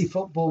Chelsea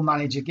football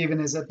manager,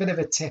 giving us a bit of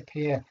a tip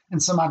here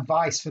and some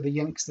advice for the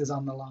youngsters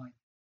on the line.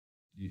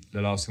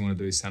 The last thing I want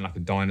to do is sound like a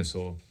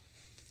dinosaur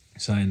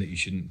saying that you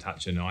shouldn't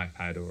touch an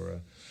iPad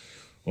or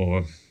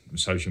a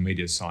social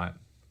media site.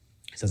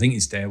 So I think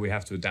it's there. We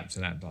have to adapt to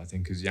that. But I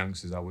think as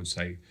youngsters, I would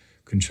say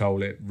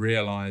control it.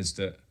 Realise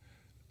that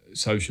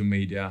social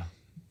media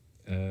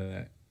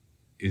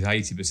is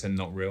 80%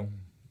 not real.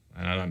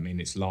 And I don't mean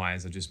it's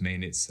lies. I just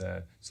mean it's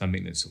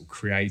something that's sort of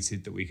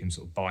created that we can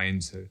sort of buy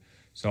into.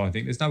 So I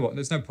think there's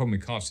no problem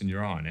with casting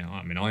your eye on it.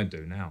 I mean, I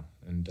do now.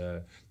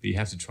 But you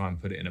have to try and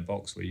put it in a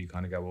box where you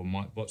kind of go,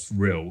 well, what's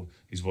real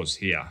is what's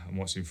here and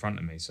what's in front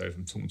of me. So if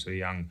I'm talking to a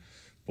young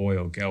boy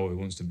or girl who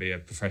wants to be a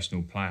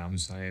professional player, I'm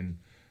saying,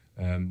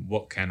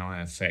 what can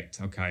I affect?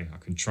 Okay, I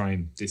can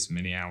train this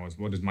many hours.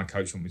 What does my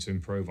coach want me to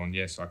improve on?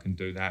 Yes, I can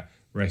do that.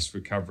 Rest,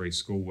 recovery,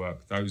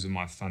 schoolwork. Those are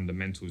my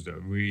fundamentals that are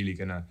really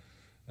going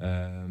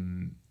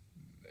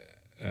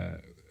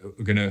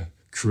to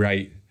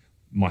create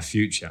my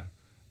future.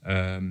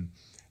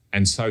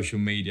 And social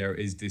media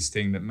is this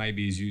thing that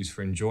maybe is used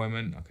for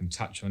enjoyment. I can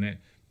touch on it,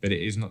 but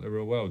it is not the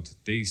real world.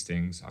 These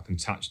things, I can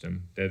touch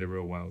them. They're the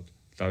real world.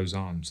 Those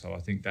aren't. So I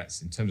think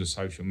that's, in terms of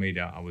social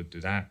media, I would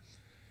do that.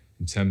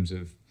 In terms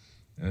of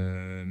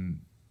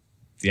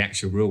the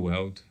actual real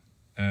world,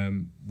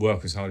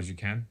 work as hard as you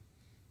can.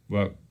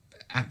 Work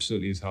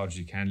absolutely as hard as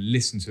you can.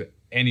 Listen to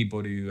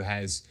anybody who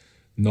has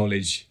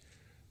knowledge,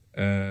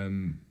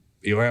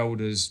 your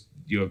elders,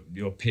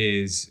 your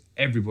peers,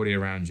 everybody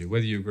around you,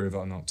 whether you agree with it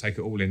or not. Take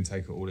it all in,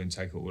 take it all in,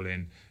 take it all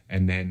in,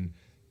 and then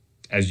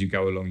as you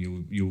go along,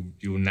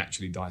 you'll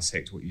naturally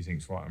dissect what you think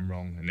is right and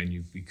wrong, and then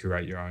you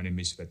create your own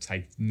image. But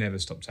never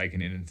stop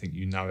taking it in and think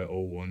you know it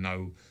all or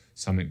know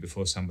something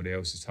before somebody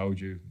else has told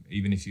you.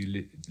 Even if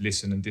you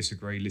listen and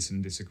disagree,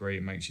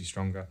 it makes you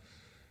stronger.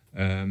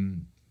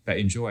 But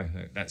enjoy.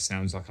 That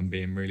sounds like I'm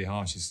being really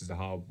harsh. This is the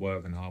hard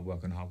work and hard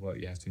work and hard work.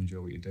 You have to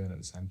enjoy what you're doing at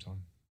the same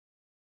time.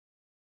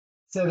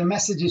 So the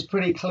message is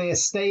pretty clear.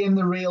 Stay in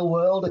the real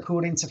world,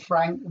 according to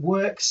Frank.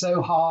 Work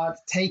so hard,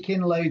 take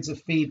in loads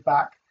of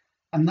feedback,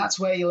 and that's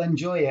where you'll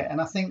enjoy it.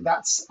 And I think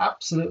that's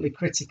absolutely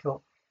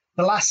critical.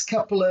 The last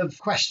couple of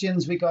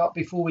questions we got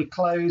before we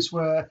close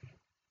were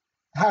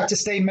how to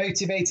stay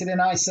motivated in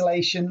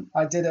isolation.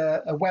 I did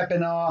a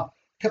webinar a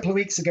couple of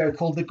weeks ago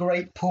called The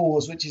Great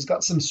Pause, which has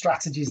got some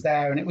strategies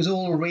there. And it was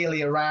all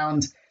really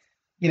around,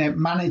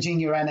 managing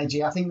your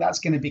energy. I think that's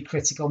going to be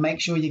critical. Make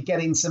sure you're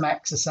getting some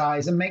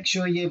exercise and make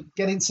sure you're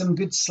getting some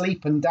good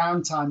sleep and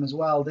downtime as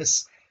well.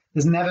 There's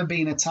never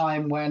been a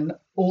time when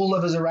all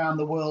of us around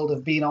the world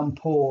have been on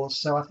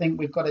pause. So I think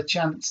we've got a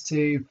chance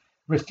to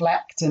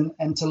reflect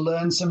and to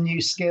learn some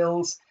new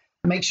skills.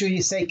 Make sure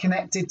you stay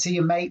connected to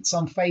your mates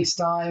on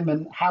FaceTime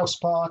and House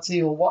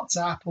Party or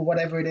WhatsApp or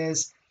whatever it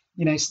is.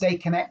 Stay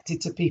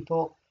connected to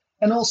people.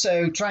 And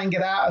also try and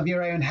get out of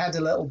your own head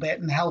a little bit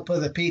and help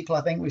other people.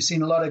 I think we've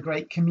seen a lot of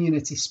great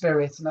community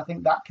spirit, and I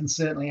think that can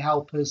certainly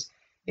help us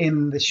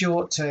in the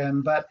short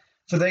term. But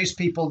for those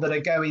people that are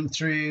going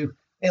through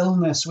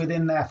illness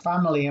within their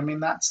family, I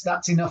mean,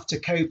 that's enough to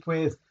cope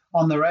with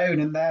on their own,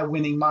 and their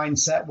winning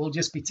mindset will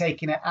just be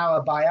taking it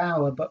hour by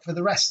hour. But for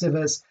the rest of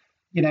us,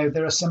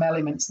 there are some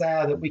elements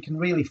there that we can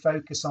really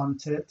focus on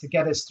to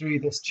get us through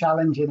this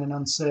challenging and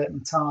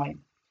uncertain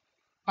time.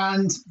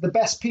 And the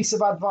best piece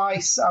of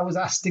advice I was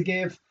asked to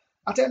give,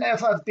 I don't know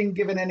if I've been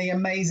given any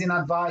amazing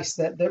advice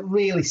that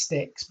really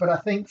sticks, but I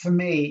think for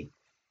me,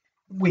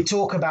 we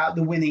talk about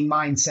the winning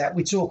mindset,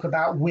 we talk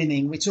about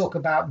winning, we talk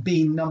about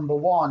being number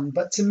one.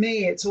 But to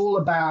me, it's all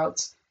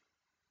about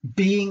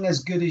being as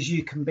good as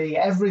you can be.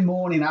 Every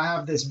morning I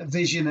have this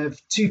vision of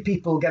two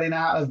people getting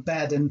out of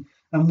bed, and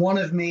one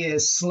of me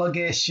is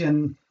sluggish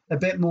and a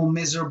bit more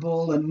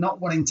miserable and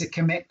not wanting to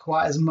commit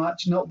quite as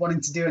much, not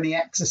wanting to do any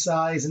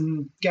exercise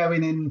and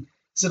going in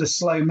sort of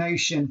slow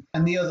motion.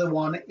 And the other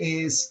one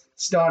is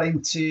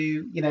starting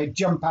to,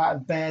 jump out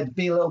of bed,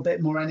 be a little bit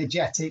more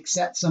energetic,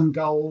 set some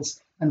goals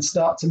and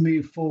start to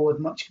move forward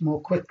much more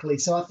quickly.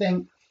 So I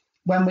think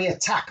when we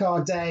attack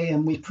our day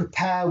and we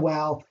prepare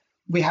well,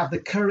 we have the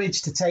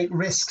courage to take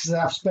risks that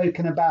I've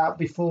spoken about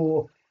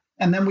before.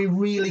 And then we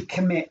really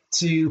commit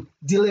to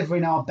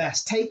delivering our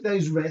best, take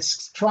those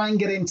risks, try and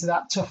get into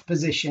that tough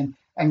position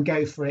and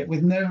go for it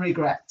with no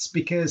regrets,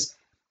 because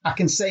I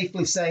can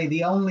safely say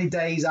the only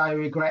days I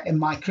regret in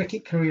my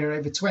cricket career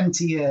over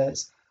 20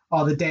 years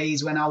are the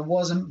days when I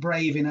wasn't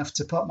brave enough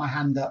to put my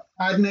hand up.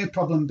 I had no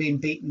problem being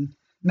beaten,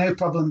 no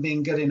problem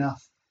being good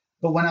enough.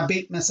 But when I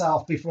beat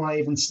myself before I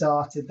even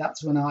started,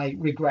 that's when I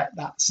regret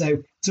that.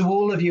 So to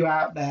all of you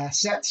out there,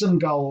 set some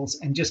goals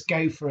and just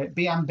go for it.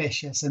 Be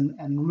ambitious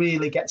and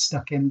really get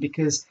stuck in,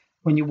 because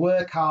when you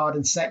work hard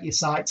and set your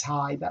sights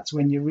high, that's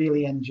when you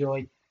really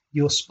enjoy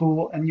your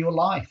sport and your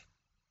life.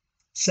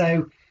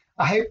 So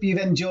I hope you've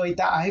enjoyed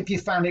that. I hope you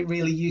found it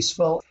really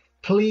useful.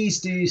 Please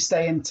do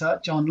stay in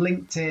touch on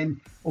LinkedIn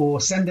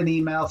or send an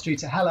email through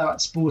to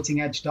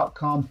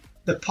hello@sportingedge.com.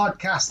 The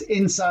podcast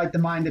Inside the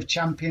Mind of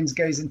Champions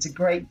goes into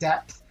great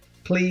depth.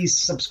 Please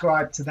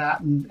subscribe to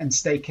that and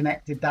stay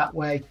connected that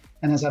way.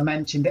 And as I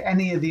mentioned,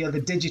 any of the other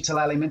digital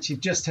elements, you've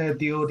just heard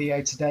the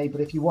audio today,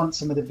 but if you want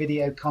some of the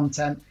video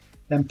content,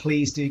 then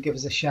please do give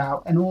us a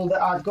shout. And all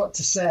that I've got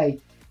to say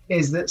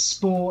is that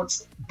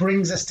sport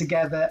brings us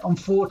together.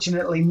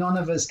 Unfortunately, none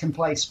of us can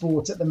play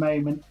sport at the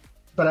moment,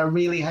 but I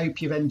really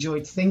hope you've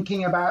enjoyed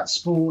thinking about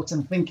sport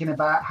and thinking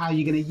about how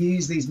you're going to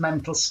use these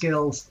mental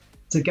skills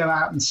to go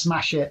out and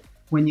smash it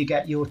when you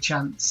get your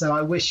chance. So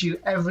I wish you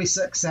every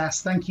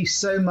success. Thank you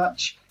so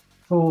much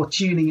for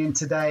tuning in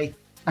today,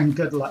 and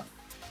good luck.